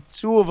maybe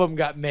 2 of them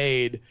got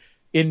made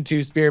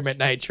into Spearmint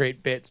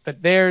Nitrate bits.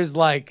 But there's,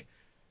 like,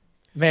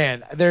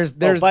 man, there's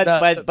By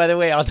the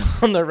way,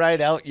 on the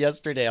ride out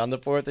yesterday, on the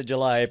 4th of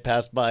July, I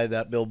passed by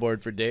that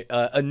billboard for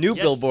a new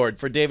Yes. billboard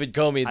for David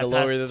Comey, I the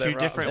lawyer passed that 2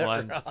 different that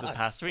ones rocks. the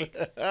past week.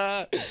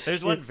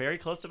 There's one very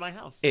close to my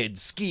house. Ed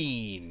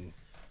Skeen.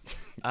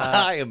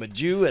 I am a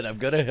Jew and I'm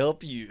gonna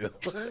help you.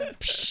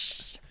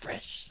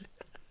 Fresh.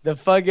 the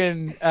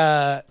fucking,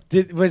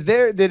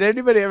 did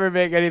anybody ever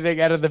make anything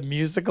out of the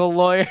musical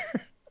lawyer?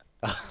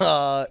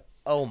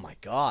 Oh my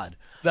God.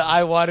 That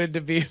I wanted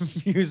to be a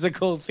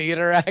musical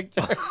theater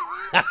actor.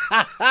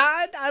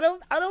 I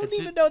don't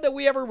even know that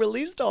we ever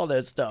released all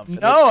that stuff.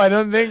 No, I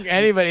don't think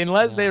anybody,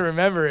 unless they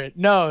remember it.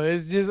 No,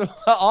 it's just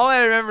all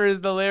I remember is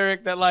the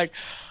lyric that like,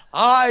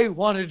 I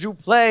wanted to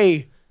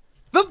play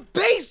the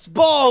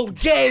baseball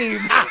game.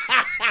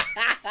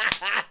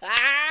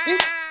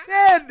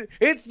 Instead,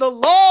 it's the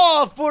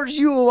law for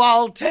you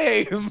I'll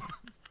tame.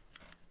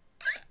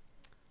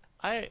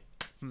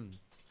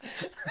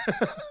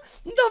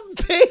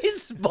 The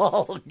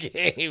baseball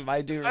game.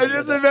 I do. I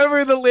just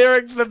remember the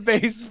lyric, the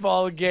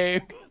baseball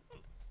game.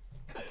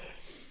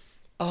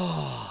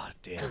 Oh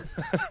damn.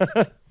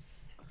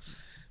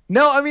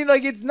 No, I mean,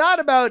 like, it's not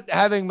about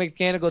having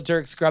Mechanical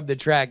Turk scrub the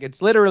track.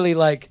 It's literally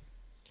like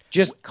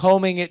just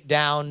combing it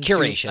down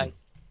Curation. to like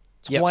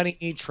Yep.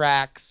 20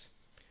 tracks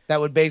that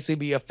would basically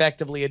be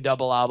effectively a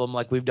double album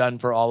like we've done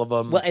for all of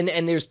them. Well, and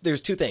there's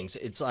 2 things.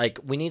 It's like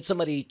we need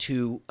somebody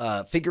to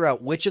figure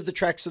out which of the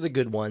tracks are the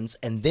good ones,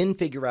 and then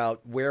figure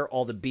out where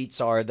all the beats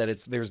are.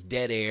 That there's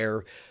dead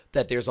air,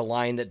 that there's a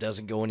line that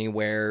doesn't go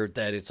anywhere.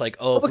 That it's like,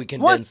 oh, if we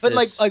condense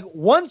this. But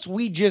once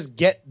we just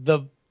get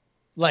the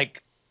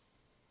like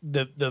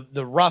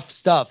the rough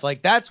stuff,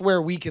 like that's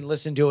where we can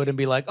listen to it and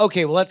be like,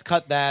 okay, well, let's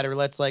cut that, or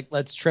let's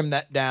trim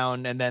that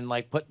down and then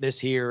like put this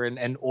here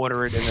and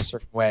order it in a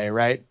certain way,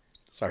 right?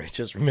 Sorry,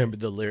 just remembered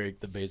the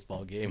lyric, the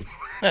baseball game.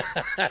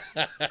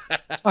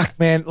 Fuck,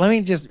 man. Let me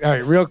just, all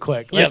right, real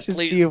quick. Let's just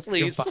please, see if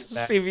we please can find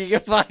that. see if you can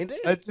find it.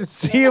 Let's just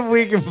see if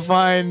we can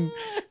find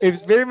if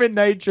Spearmint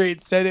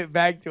Nitrate sent it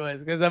back to us,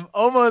 because I'm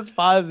almost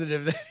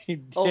positive that he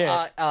did.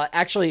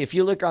 Actually, if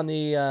you look on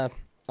the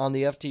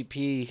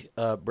FTP,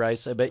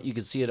 Bryce, I bet you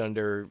can see it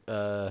under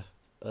a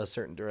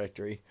certain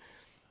directory.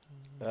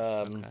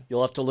 Okay.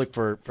 You'll have to look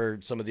for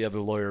some of the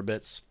other lawyer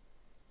bits.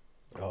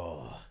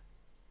 Oh.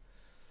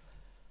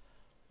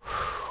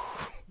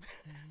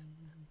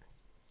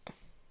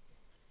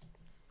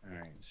 All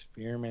right,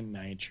 Spearmint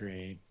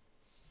nitrate.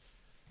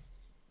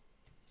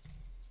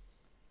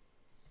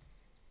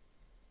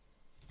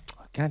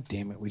 God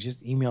damn it. We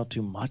just emailed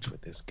too much with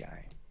this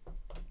guy.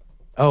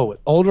 Oh,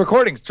 old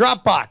recordings.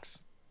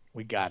 Dropbox.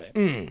 We got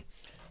it.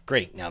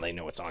 Great. Now they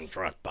know it's on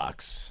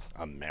Dropbox.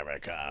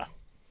 America.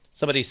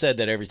 Somebody said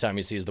that every time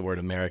he sees the word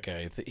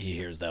America, he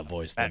hears that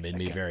voice. That made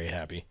me very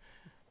happy.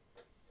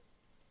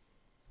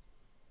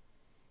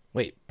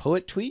 Wait,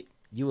 poet tweet?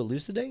 You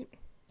elucidate?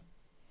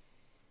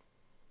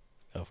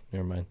 Oh,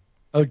 never mind.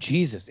 Oh,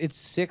 Jesus. It's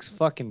 6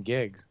 fucking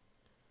gigs.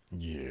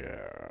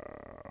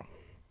 Yeah.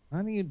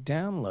 How do you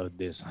download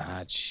this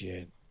hot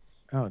shit?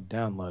 Oh,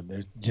 download.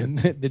 There's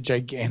the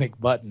gigantic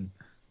button.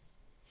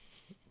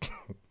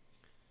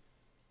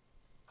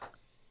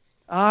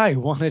 I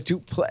wanted to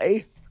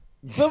play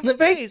the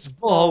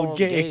baseball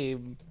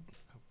game.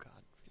 Oh God.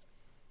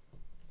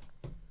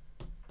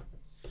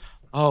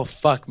 Oh,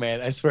 fuck, man.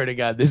 I swear to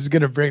God, this is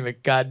going to bring the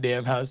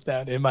goddamn house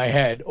down in my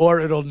head, or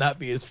it'll not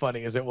be as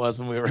funny as it was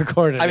when we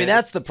recorded it. I mean,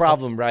 that's the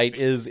problem, right?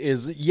 Is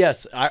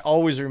yes, I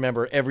always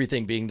remember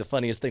everything being the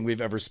funniest thing we've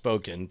ever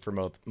spoken for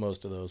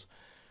most of those.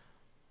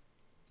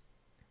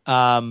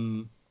 I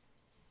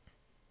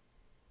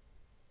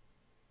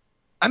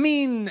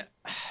mean,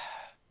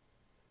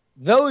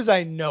 those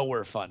I know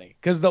were funny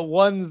because the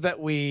ones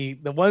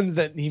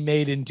that he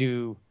made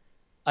into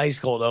ice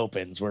cold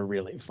opens were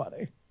really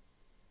funny.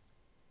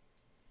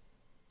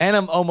 And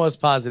I'm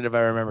almost positive I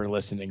remember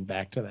listening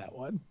back to that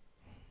one.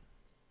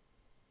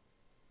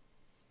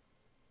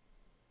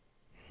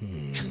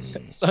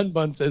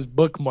 Sunbun says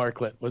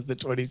bookmarklet was the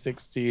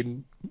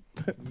 2016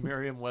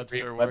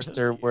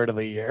 Merriam-Webster word of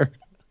the year.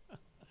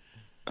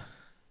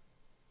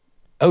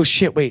 Oh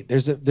shit! Wait,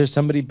 there's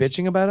somebody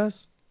bitching about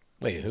us.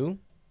 Wait, who?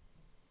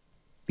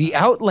 The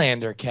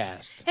Outlander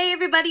cast. Hey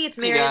everybody, it's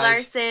Mary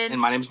Larson. And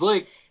my name's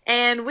Blake.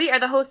 And we are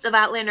the hosts of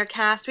Outlander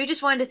Cast. We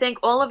just wanted to thank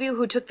all of you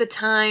who took the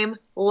time,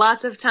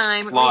 lots of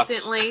time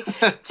recently,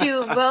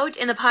 to vote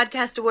in the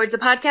Podcast Awards. The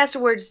Podcast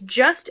Awards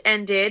just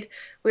ended.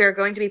 We are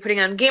going to be putting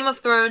on Game of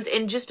Thrones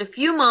in just a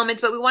few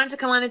moments, but we wanted to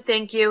come on and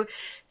thank you.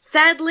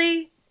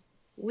 Sadly,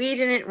 we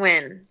didn't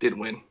win. Did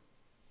win.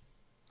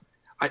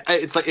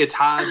 It's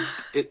hard.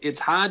 It's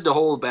hard to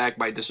hold back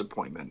by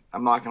disappointment.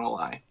 I'm not gonna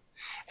lie,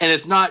 and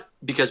it's not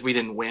because we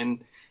didn't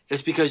win.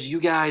 It's because you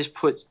guys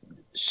put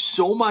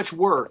so much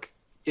work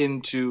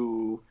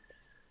into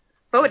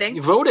voting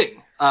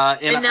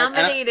and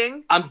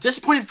nominating. I'm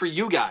disappointed for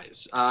you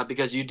guys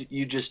because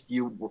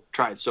you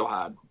tried so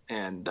hard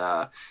and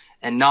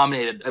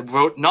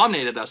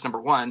nominated us, number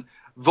one,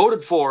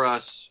 voted for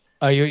us.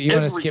 Oh, you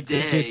want to skip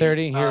to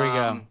 2:30? Here we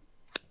go.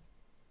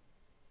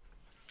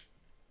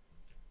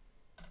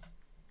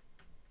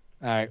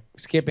 All right,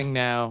 skipping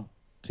now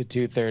to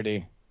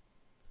 2:30.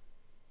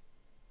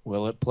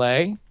 Will it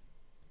play?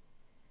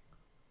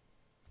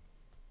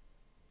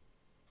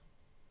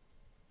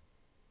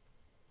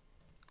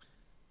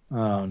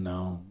 Oh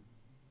no,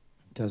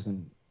 it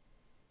doesn't.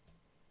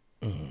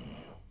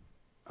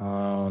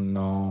 Oh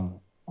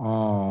no!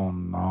 Oh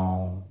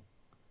no!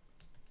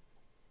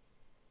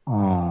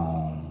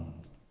 Oh,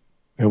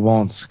 it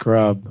won't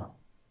scrub.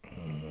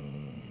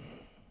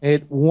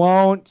 It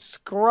won't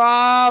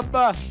scrub.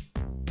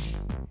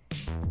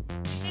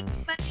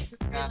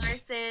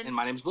 Larson. And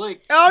my name's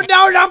Blake. Oh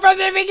no, from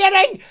the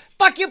beginning!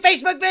 Fuck you,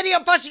 Facebook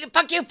video! Fuck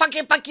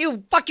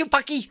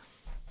you!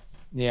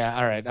 Yeah,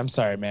 all right. I'm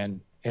sorry,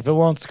 man. If it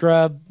won't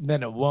scrub,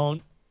 then it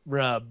won't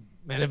rub.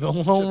 And if it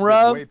won't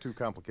rub, way too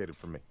complicated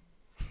for me.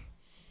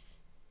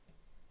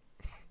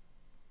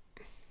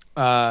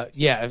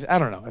 Yeah, I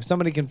don't know. If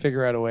somebody can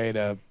figure out a way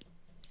to.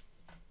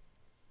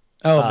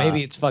 Oh,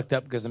 maybe it's fucked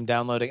up because I'm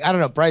downloading. I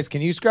don't know. Bryce,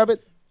 can you scrub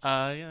it?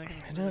 Yeah.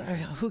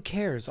 Who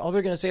cares? All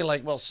they're gonna say,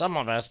 like, well, some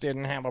of us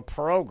didn't have a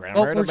program.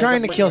 Well, we're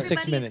trying to kill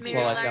 6 minutes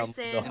while I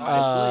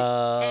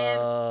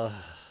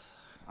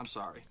I'm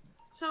sorry.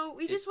 So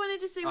we just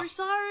wanted to say we're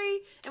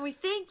sorry, and we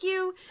thank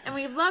you, and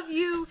we love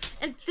you,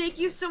 and thank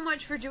you so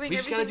much for doing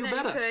everything that you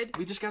could.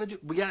 We just gotta do.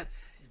 We got.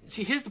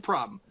 See, here's the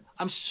problem.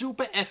 I'm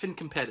super effing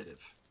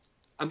competitive.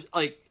 I'm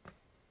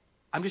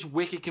just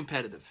wicked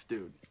competitive,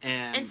 dude.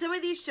 And some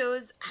of these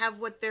shows have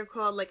what they're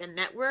called like a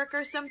network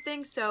or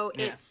something. So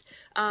it's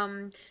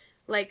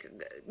like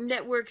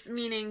networks,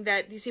 meaning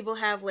that these people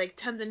have like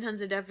tons and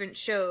tons of different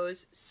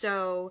shows.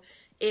 So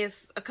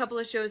if a couple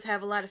of shows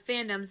have a lot of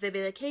fandoms, they'd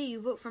be like, hey,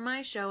 you vote for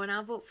my show and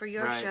I'll vote for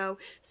your show.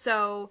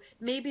 So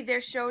maybe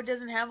their show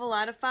doesn't have a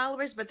lot of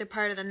followers, but they're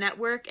part of the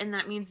network, and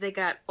that means they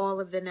got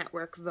all of the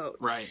network votes.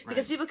 Right.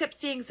 Because people kept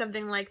seeing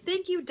something like,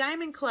 thank you,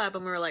 Diamond Club.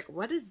 And we were like,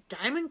 what does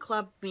Diamond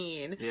Club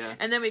mean? Yeah.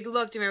 And then we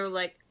looked and we were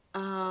like,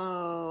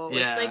 oh,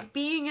 it's like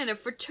being in a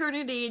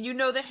fraternity and you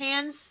know the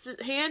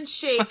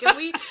handshake, and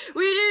we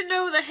didn't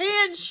know the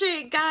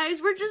handshake, guys.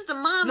 We're just a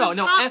mom and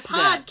pop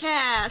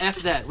podcast.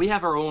 F that. We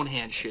have our own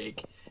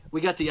handshake. We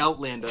got the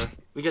Outlander.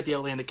 We got the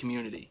Outlander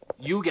community.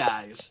 You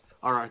guys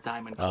are our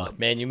Diamond Club. Oh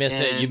man, you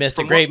missed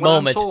a great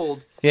moment.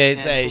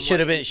 It should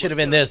have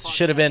been this.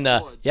 Should have been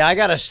yeah. I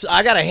got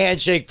a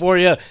handshake for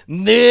you.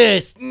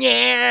 This.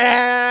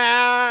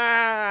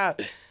 Yeah.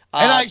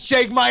 And I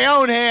shake my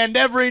own hand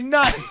every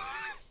night.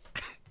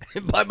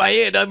 By my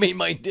hand, I mean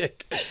my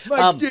dick.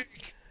 My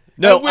dick.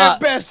 No, and we're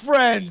best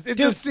friends. It's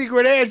a dude.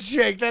 secret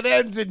handshake that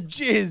ends in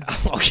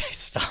jizz. Okay,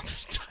 stop.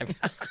 Time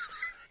out.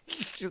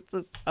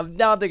 I'm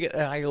now thinking.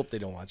 I hope they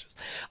don't watch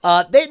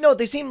us.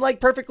 They seem like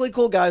perfectly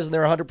cool guys, and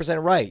they're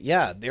 100% right.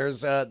 Yeah,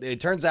 there's. It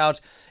turns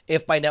out,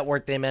 if by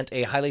network they meant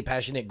a highly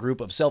passionate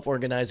group of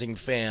self-organizing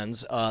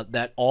fans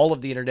that all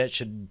of the internet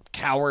should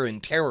cower in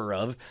terror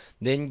of,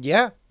 then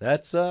yeah,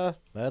 that's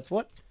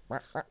what.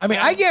 I mean,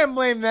 I can't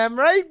blame them,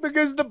 right?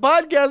 Because the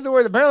podcast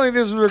award, apparently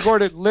this was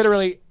recorded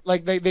literally,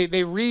 like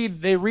they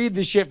read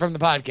the shit from the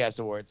podcast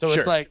award. So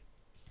it's like,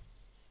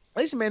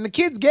 listen, man, the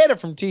kids get it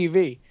from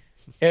TV.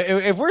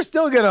 If we're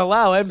still gonna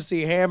allow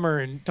MC Hammer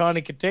and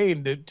Tawny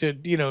Katane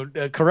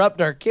to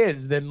corrupt our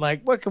kids, then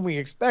like, what can we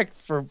expect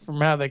from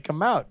how they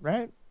come out,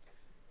 right?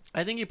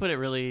 I think you put it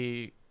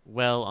really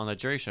well on the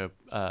jury show,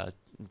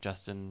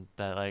 Justin,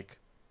 that like,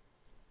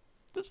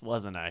 this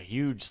wasn't a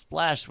huge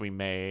splash we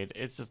made.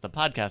 It's just the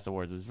podcast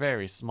awards is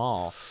very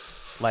small.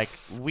 Like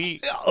we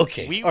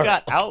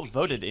got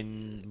outvoted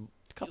in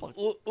a couple of...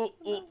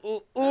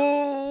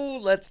 Ooh,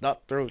 let's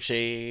not throw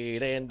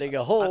shade and dig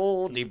a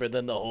hole deeper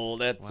than the hole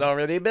that's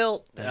already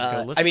built.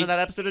 Go listen to that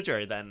episode of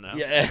Jury then.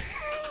 Yeah.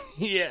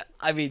 Yeah.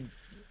 I mean,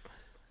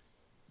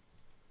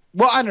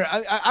 well, I don't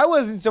know. I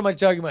wasn't so much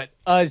talking about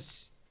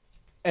us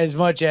as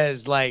much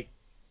as like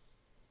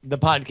the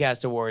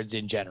podcast awards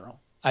in general.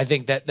 I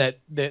think that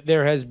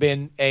there has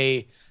been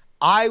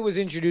I was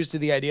introduced to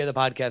the idea of the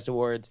podcast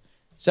awards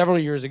several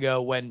years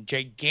ago when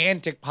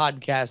gigantic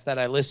podcasts that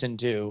I listened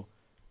to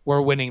were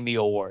winning the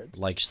awards.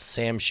 like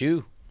Sam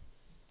Shoe.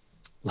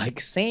 Like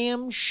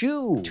Sam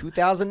Shoe.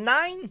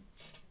 2009?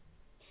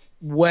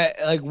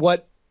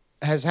 What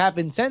has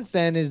happened since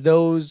then is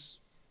those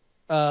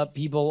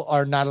people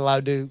are not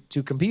allowed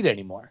to compete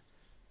anymore.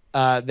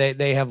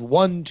 They have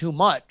won too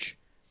much.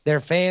 Their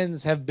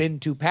fans have been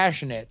too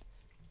passionate.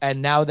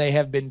 And now they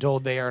have been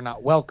told they are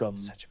not welcome.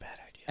 Such a bad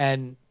idea.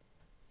 And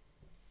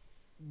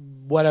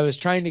what I was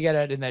trying to get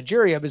at in that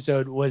jury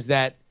episode was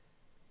that,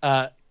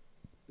 to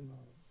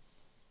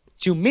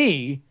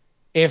me,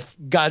 if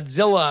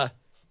Godzilla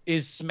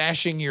is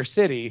smashing your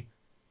city,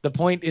 the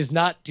point is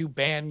not to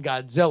ban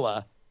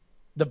Godzilla.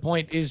 The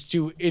point is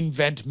to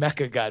invent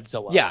Mecha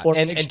Godzilla. Yeah, or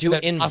and make to sure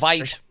that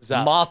invite shows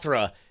up.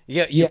 Mothra.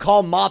 You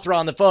call Mothra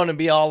on the phone and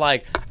be all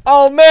like,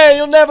 "Oh man,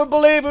 you'll never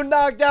believe who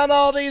knocked down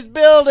all these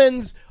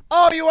buildings.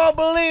 Oh, you won't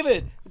believe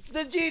it. It's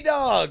the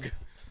G-Dog."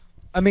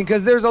 I mean,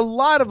 because there's a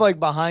lot of like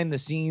behind the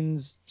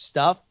scenes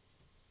stuff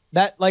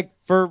that, like,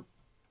 to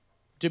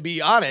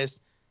be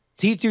honest,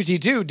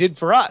 T2T2 did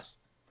for us.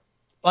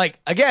 Like,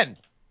 again,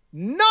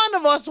 none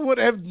of us would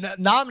have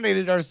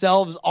nominated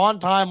ourselves on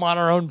time on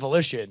our own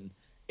volition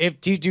if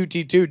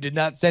T2T2 did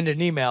not send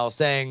an email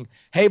saying,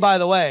 "Hey, by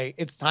the way,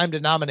 it's time to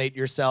nominate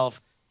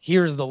yourself.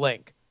 Here's the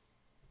link."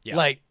 Yeah.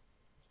 Like,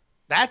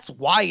 that's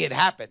why it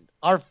happened.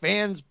 Our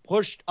fans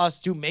pushed us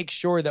to make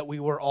sure that we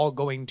were all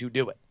going to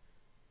do it.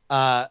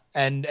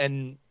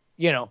 And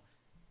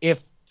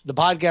if the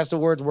podcast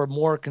awards were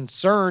more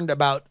concerned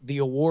about the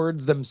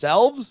awards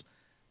themselves,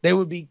 they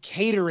would be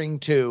catering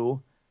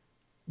to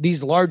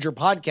these larger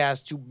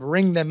podcasts to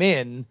bring them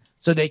in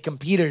so they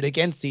competed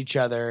against each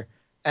other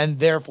and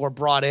therefore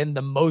brought in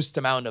the most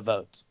amount of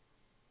votes.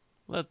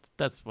 Well,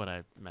 that's what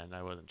I meant.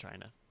 I wasn't trying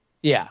to.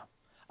 Yeah.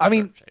 I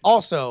mean,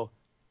 also,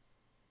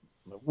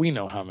 we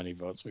know how many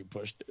votes we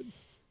pushed in.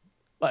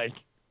 Like,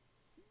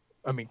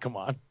 I mean, come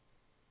on.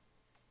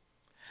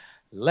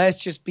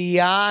 Let's just be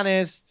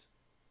honest.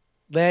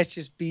 Let's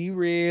just be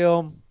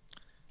real.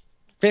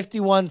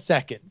 51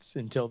 seconds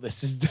until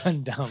this is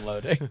done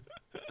downloading.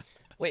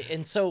 Wait,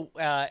 and so,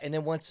 and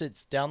then once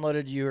it's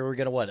downloaded, you're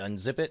going to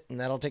unzip it, and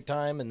that'll take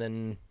time, and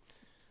then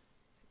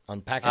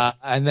unpack it?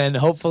 And then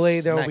hopefully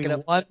there will Smack be it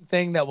up. one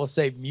thing that will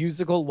say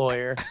musical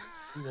lawyer.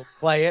 We will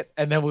play it,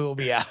 and then we will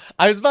be out.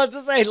 I was about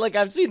to say, like,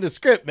 I've seen the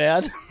script,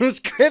 man. The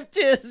script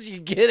is you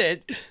get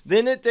it,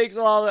 then it takes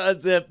a while to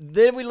unzip,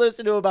 then we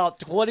listen to about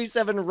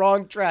 27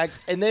 wrong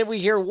tracks, and then we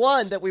hear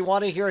one that we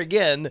want to hear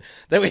again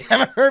that we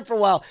haven't heard for a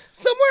while.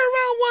 Somewhere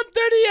around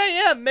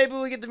 1:30 a.m., maybe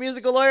we get the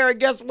musical lawyer, and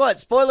guess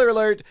what? Spoiler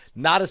alert,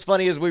 not as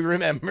funny as we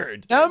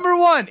remembered. Number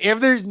one, if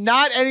there's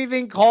not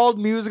anything called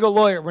musical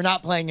lawyer, we're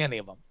not playing any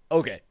of them.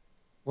 Okay.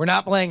 We're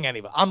not playing any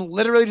of them. I'm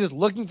literally just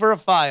looking for a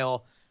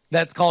file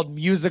that's called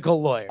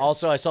musical lawyer.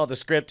 Also, I saw the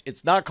script.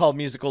 It's not called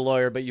musical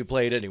lawyer, but you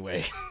play it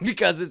anyway.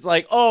 Because it's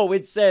like, oh,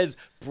 it says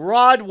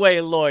Broadway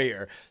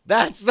lawyer.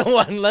 That's the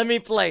one. Let me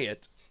play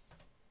it.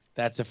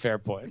 That's a fair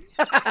point.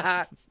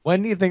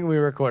 When do you think we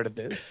recorded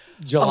this?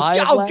 July?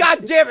 Oh,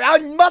 God damn it.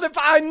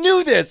 I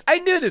knew this.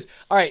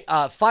 All right.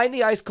 Find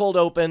the Ice Cold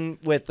Open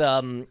with. Here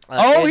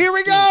we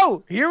Ed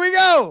go. Here we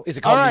go. Is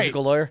it called All right.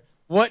 musical lawyer?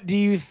 What do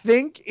you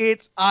think?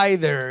 It's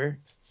either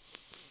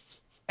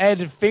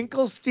Ed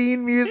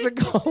Finkelstein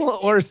musical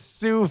or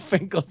Sue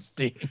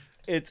Finkelstein?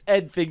 It's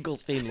Ed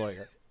Finkelstein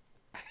lawyer.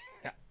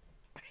 All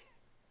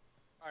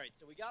right,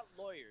 so we got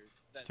lawyers.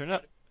 Turn it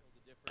up.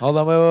 Hold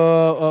on, wait,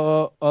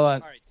 hold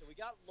on. All right, so we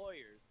got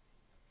lawyers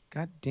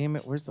God damn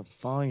it! Where's the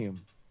volume?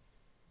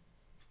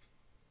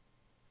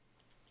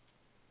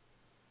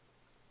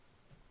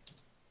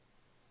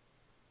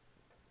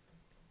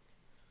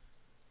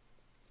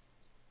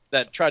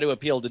 That try to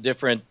appeal to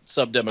different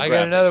sub-demographics. I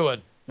got another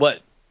one.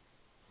 What?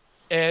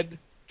 Ed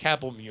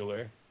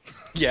Kappelmuller,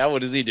 Yeah,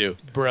 what does he do?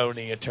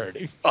 brony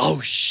attorney. Oh,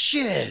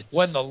 shit.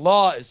 When the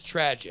law is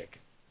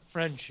tragic,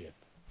 friendship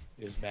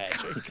is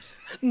magic.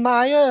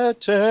 My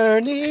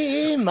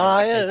attorney,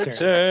 my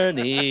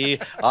attorney,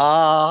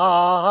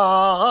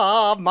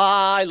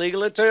 my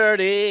legal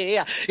attorney.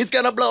 He's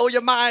gonna blow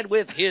your mind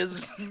with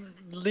his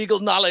legal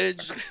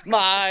knowledge.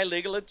 My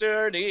legal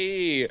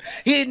attorney.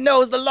 He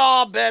knows the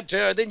law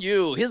better than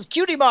you. His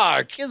cutie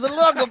mark is a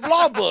lug of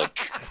law book.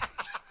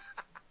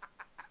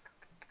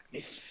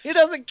 He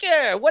doesn't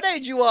care what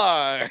age you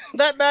are.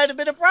 That might have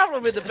been a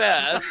problem in the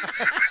past.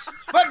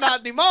 But not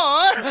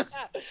anymore.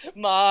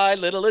 My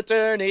little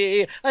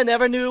attorney. I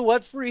never knew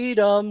what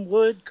freedom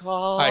would cost.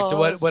 All right, so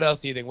what else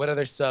do you think? What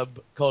other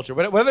subculture?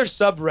 What other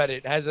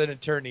subreddit has an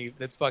attorney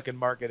that's fucking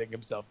marketing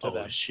himself to Oh,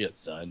 them? shit,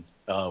 son.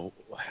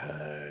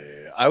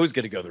 I was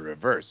going to go the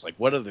reverse. Like,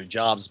 what other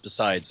jobs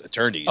besides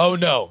attorneys? Oh,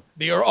 no.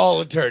 They are all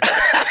attorneys.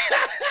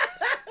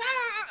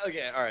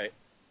 Okay, all right.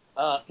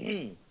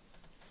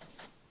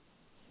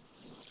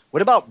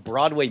 What about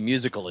Broadway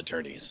musical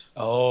attorneys?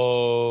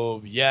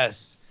 Oh,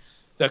 yes.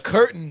 The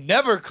curtain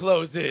never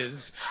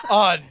closes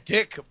on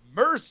Dick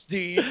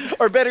Murstein.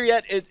 Or better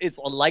yet, it's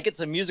like it's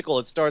a musical.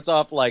 It starts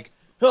off like,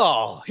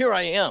 oh, here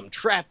I am,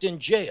 trapped in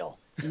jail.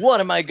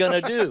 What am I going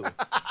to do?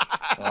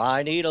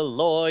 I need a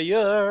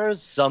lawyer,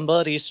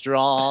 somebody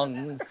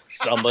strong,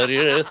 somebody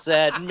to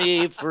set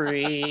me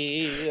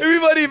free.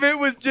 Everybody, if it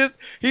was just,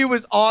 he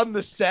was on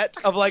the set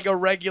of like a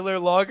regular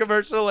law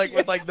commercial, like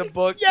with like the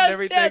books Yes, and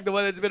everything, yes. the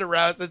one that's been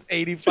around since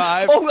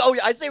 85. Oh,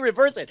 I say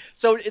reverse it.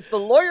 So it's the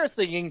lawyer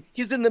singing.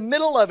 He's in the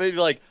middle of it.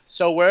 You're like,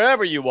 so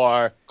wherever you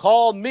are,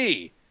 call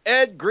me,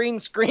 Ed Green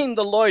Screen,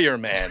 the lawyer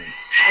man.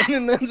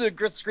 And then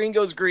the screen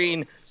goes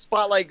green,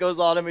 spotlight goes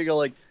on him, and you're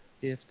like,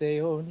 if they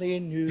only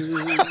knew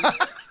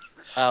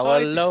how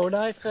alone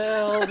I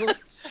felt.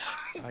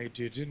 I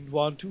didn't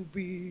want to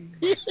be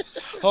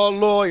a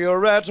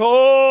lawyer at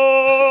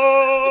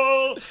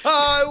all.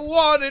 I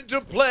wanted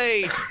to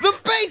play the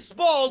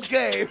baseball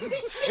game.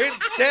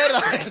 Instead,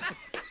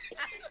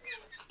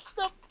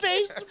 The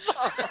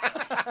baseball.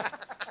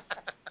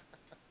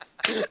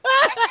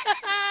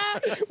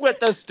 With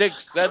the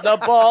sticks and the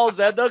balls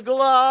and the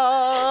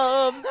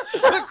gloves.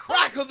 the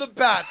crack of the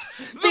bat,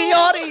 The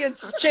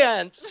audience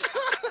chants.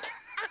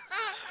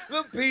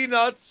 the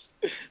peanuts,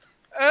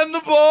 and the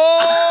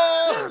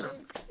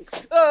balls.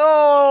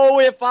 Oh,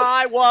 if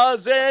I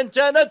wasn't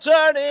an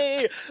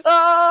attorney,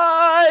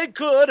 I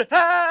could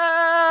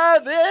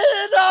have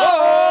it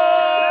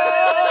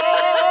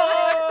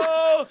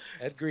all.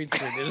 Ed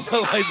Greenspan is a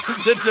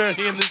licensed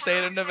attorney in the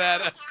state of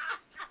Nevada.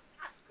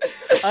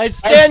 I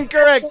stand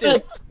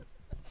corrected.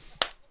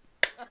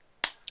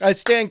 I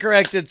stand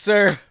corrected,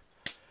 sir.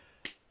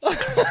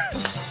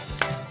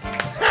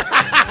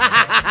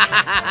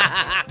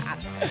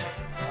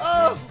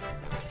 Oh.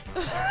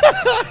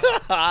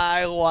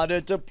 I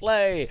wanted to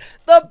play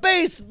the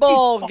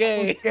baseball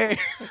game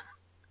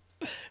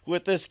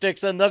with the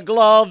sticks and the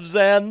gloves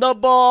and the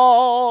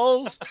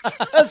balls,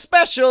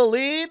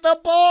 especially the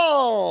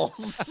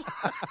balls.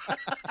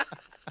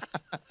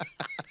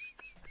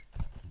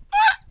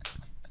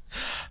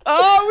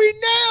 Oh,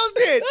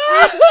 we nailed it!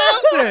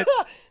 We nailed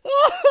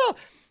it!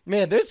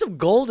 Man, there's some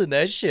gold in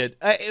that shit.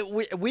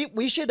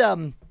 We should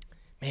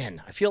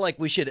man, I feel like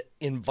we should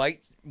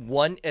invite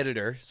one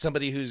editor,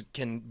 somebody who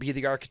can be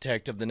the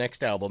architect of the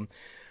next album,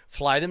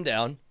 fly them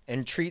down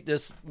and treat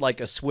this like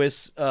a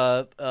Swiss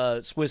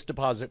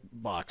deposit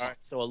box. All right,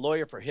 so a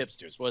lawyer for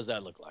hipsters. What does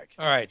that look like?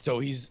 All right, so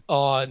he's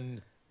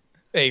on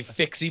a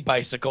fixie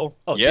bicycle.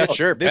 Oh, Yeah, this,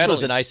 sure, This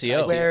was an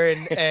pedaling. ICO.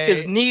 Wearing a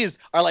His knees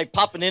are like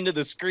popping into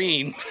the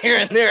screen here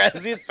and there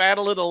as he's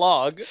paddling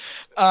along.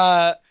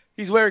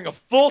 he's wearing a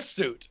full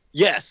suit,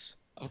 Yes,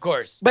 of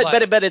course. but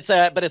it's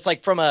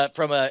like from a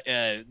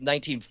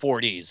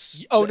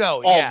 1940s. Oh,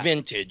 no, all yeah.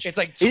 vintage. It's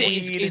like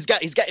he's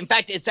got. In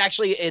fact, it's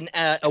actually in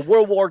a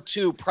World War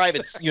II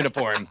private's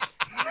uniform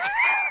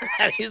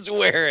that he's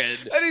wearing.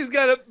 and he's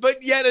got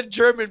but yet a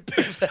German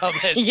pin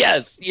helmet.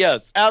 Yes,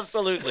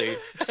 absolutely.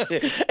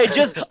 It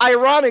just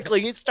ironically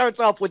he starts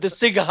off with the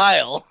Sig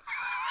Heil.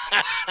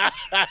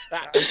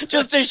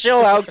 Just to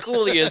show how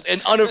cool he is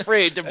and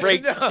unafraid to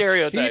break No,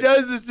 stereotypes. He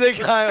does the Sig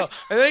Heil,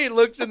 and then he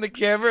looks in the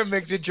camera and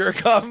makes a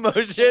jerk off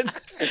motion.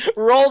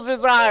 Rolls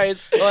his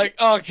eyes, Like,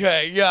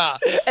 okay, yeah.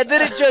 and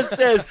then it just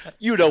says,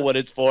 "You know what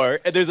it's for,"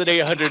 and there's an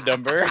 800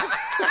 number.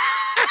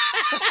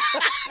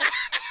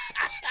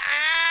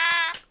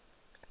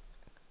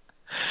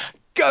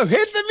 Go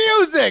hit the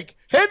music.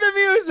 Hit the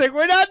music.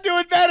 We're not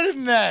doing better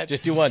than that.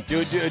 Just do one.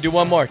 Do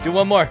one more. Do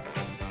one more.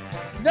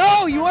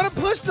 No, you want to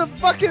push the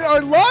fucking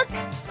our luck?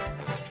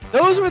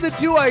 Those were the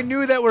two I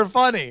knew that were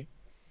funny.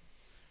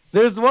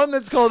 There's one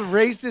that's called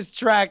Racist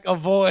Track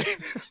Avoid.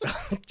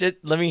 Just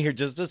let me hear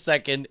just a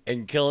second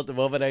and kill it the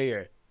moment I hear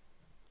it.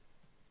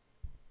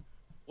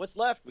 What's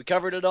left? We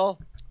covered it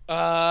all.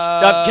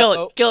 Kill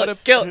it. Kill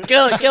it. Kill it.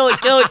 Kill it. Kill it.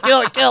 Kill it.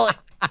 Kill it. Kill it.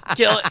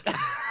 Kill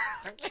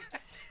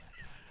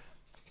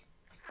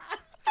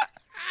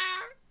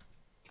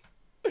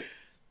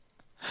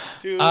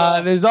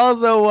it. There's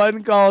also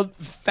one called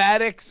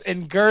Fattix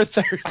and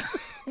Girthers.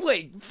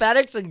 Wait,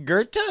 Fattix and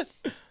Goethe?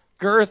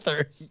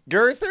 Girthers.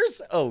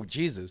 Girthers? Oh,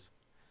 Jesus.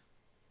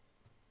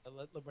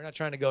 We're not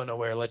trying to go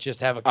nowhere. Let's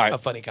just have right. a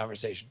funny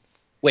conversation.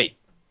 Wait.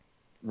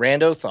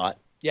 Rando thought.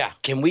 Yeah.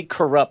 Can we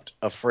corrupt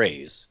a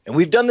phrase? And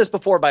we've done this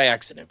before by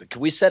accident, but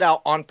can we set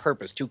out on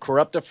purpose to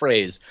corrupt a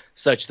phrase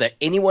such that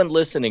anyone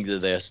listening to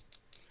this...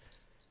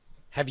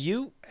 Do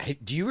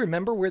you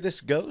remember where this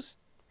goes?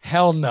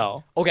 Hell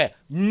no. Okay,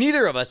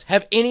 neither of us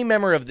have any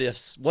memory of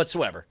this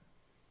whatsoever.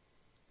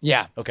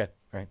 Yeah. Okay,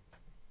 all right.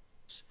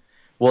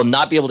 will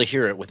not be able to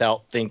hear it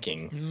without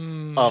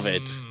thinking of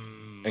it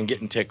and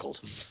getting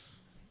tickled.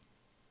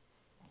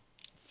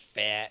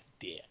 Fat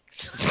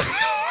dicks.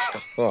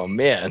 Oh,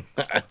 man.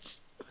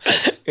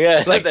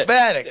 Yeah, like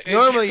Fattix.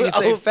 Normally you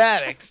say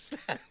Fattix.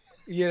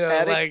 You know,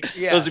 Fattix? like,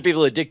 yeah. Those are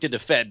people addicted to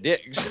fat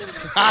dicks.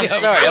 I'm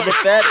sorry, I'm a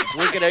fat dick.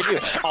 What can I do?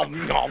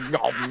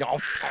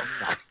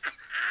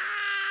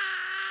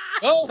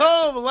 Go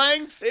home,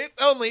 length.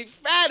 It's only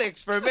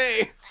Fattix for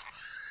me.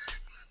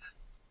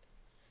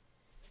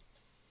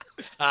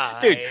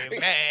 Dude.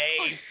 I'm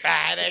a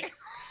Fattix.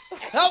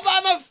 Help,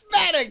 I'm a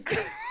Fattix.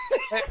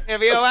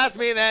 If you ask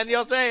me, then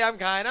you'll say I'm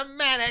kind of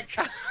manic.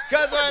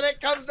 Because when it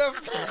comes to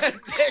fat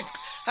dicks,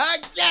 I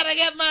gotta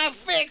get my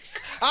fix.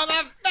 I'm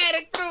a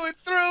Fattix through and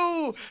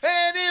through.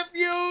 And if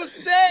you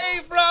say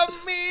from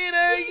me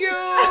to you,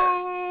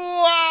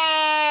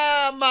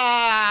 I'm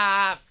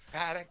a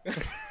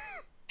Fattix.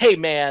 Hey,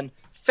 man,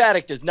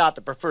 Fattix is not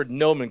the preferred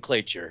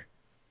nomenclature.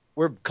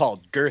 We're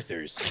called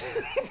girthers.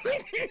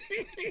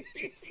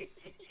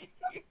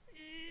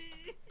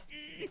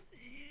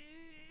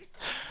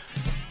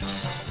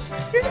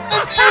 It's the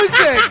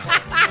music.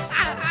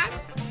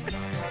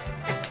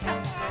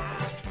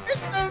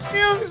 It's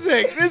the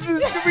music. This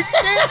is, we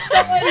can't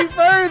go any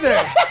further.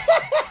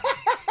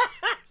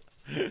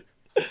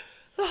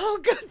 Oh,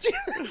 God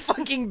damn it.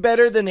 Fucking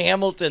better than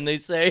Hamilton, they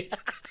say.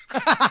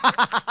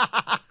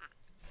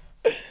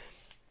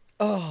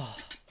 Oh.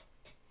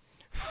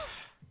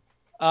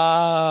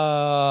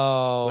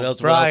 Oh, What else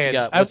Brian, you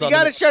got? we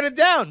gotta shut it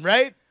down,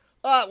 right?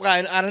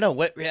 Ryan, I don't know.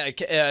 What?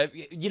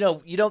 You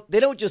know, they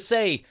don't just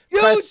say.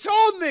 You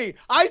told me.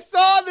 I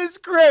saw the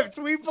script.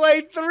 We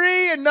played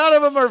 3, and none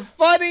of them are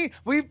funny.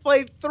 We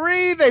played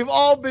 3. They've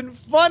all been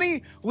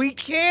funny. We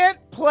can't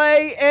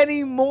play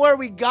anymore.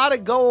 We gotta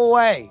go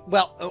away.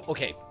 Well,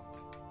 okay.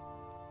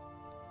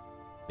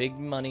 Big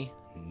money,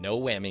 no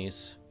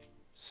whammies.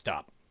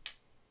 Stop.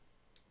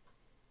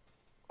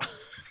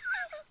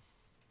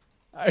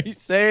 Are you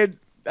saying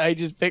I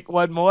just pick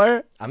one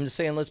more? I'm just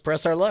saying, let's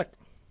press our luck.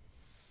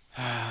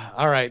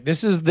 All right,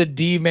 this is the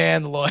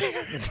D-man lawyer.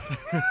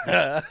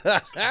 Yeah.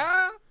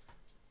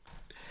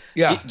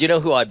 Do you know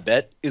who I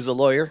bet is a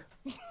lawyer?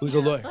 Who's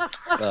a lawyer?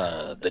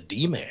 The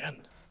D-man.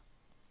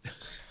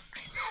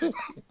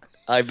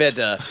 I bet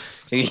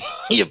he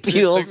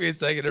appeals. It took me a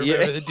second to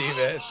remember the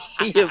D-man.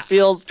 He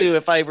appeals to,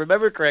 if I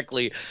remember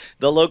correctly,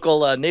 the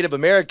local Native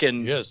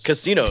American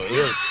casinos.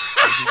 Yes.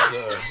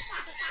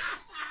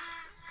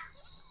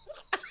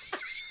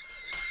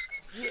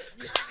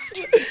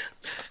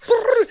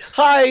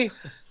 Hi,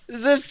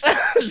 is this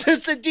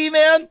the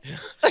D-man?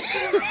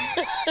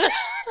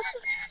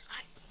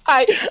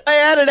 I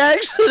had an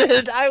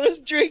accident. I was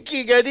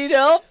drinking. I need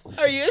help.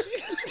 Are you?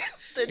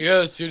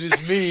 Yes, it is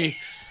me,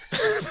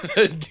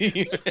 the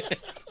D-man.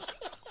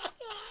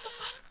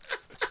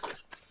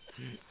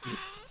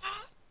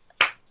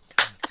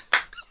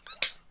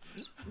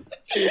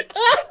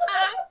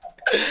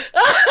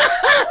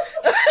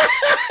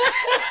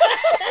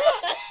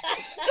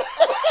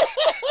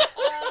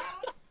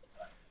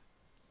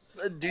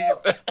 The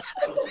D-man.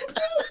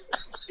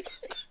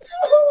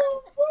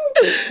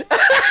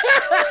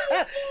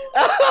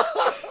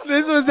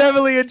 This was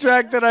definitely a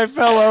track that I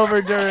fell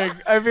over during.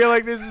 I feel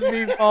like this is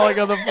me falling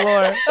on the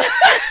floor.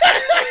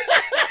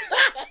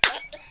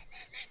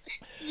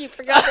 You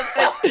forgot the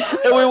fact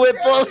that we went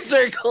full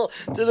circle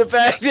to the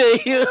fact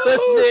that he was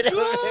Native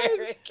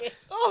American.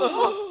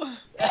 Oh,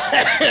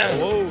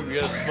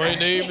 yes, my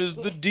name is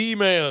the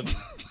D-man.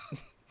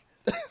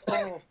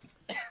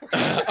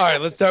 All right,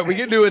 let's start. We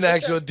can do an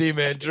actual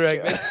D-man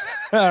track.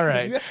 All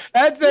right.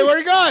 That's it.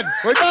 We're done.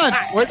 We're done.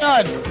 We're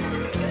done.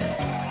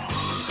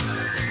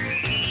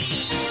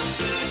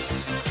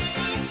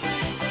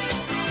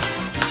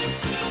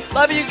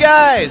 Love you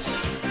guys. See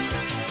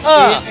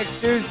you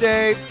next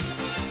Tuesday. Eat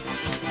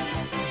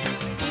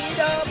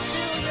a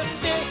billion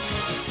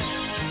dicks.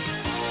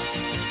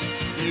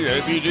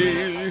 Happy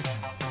day.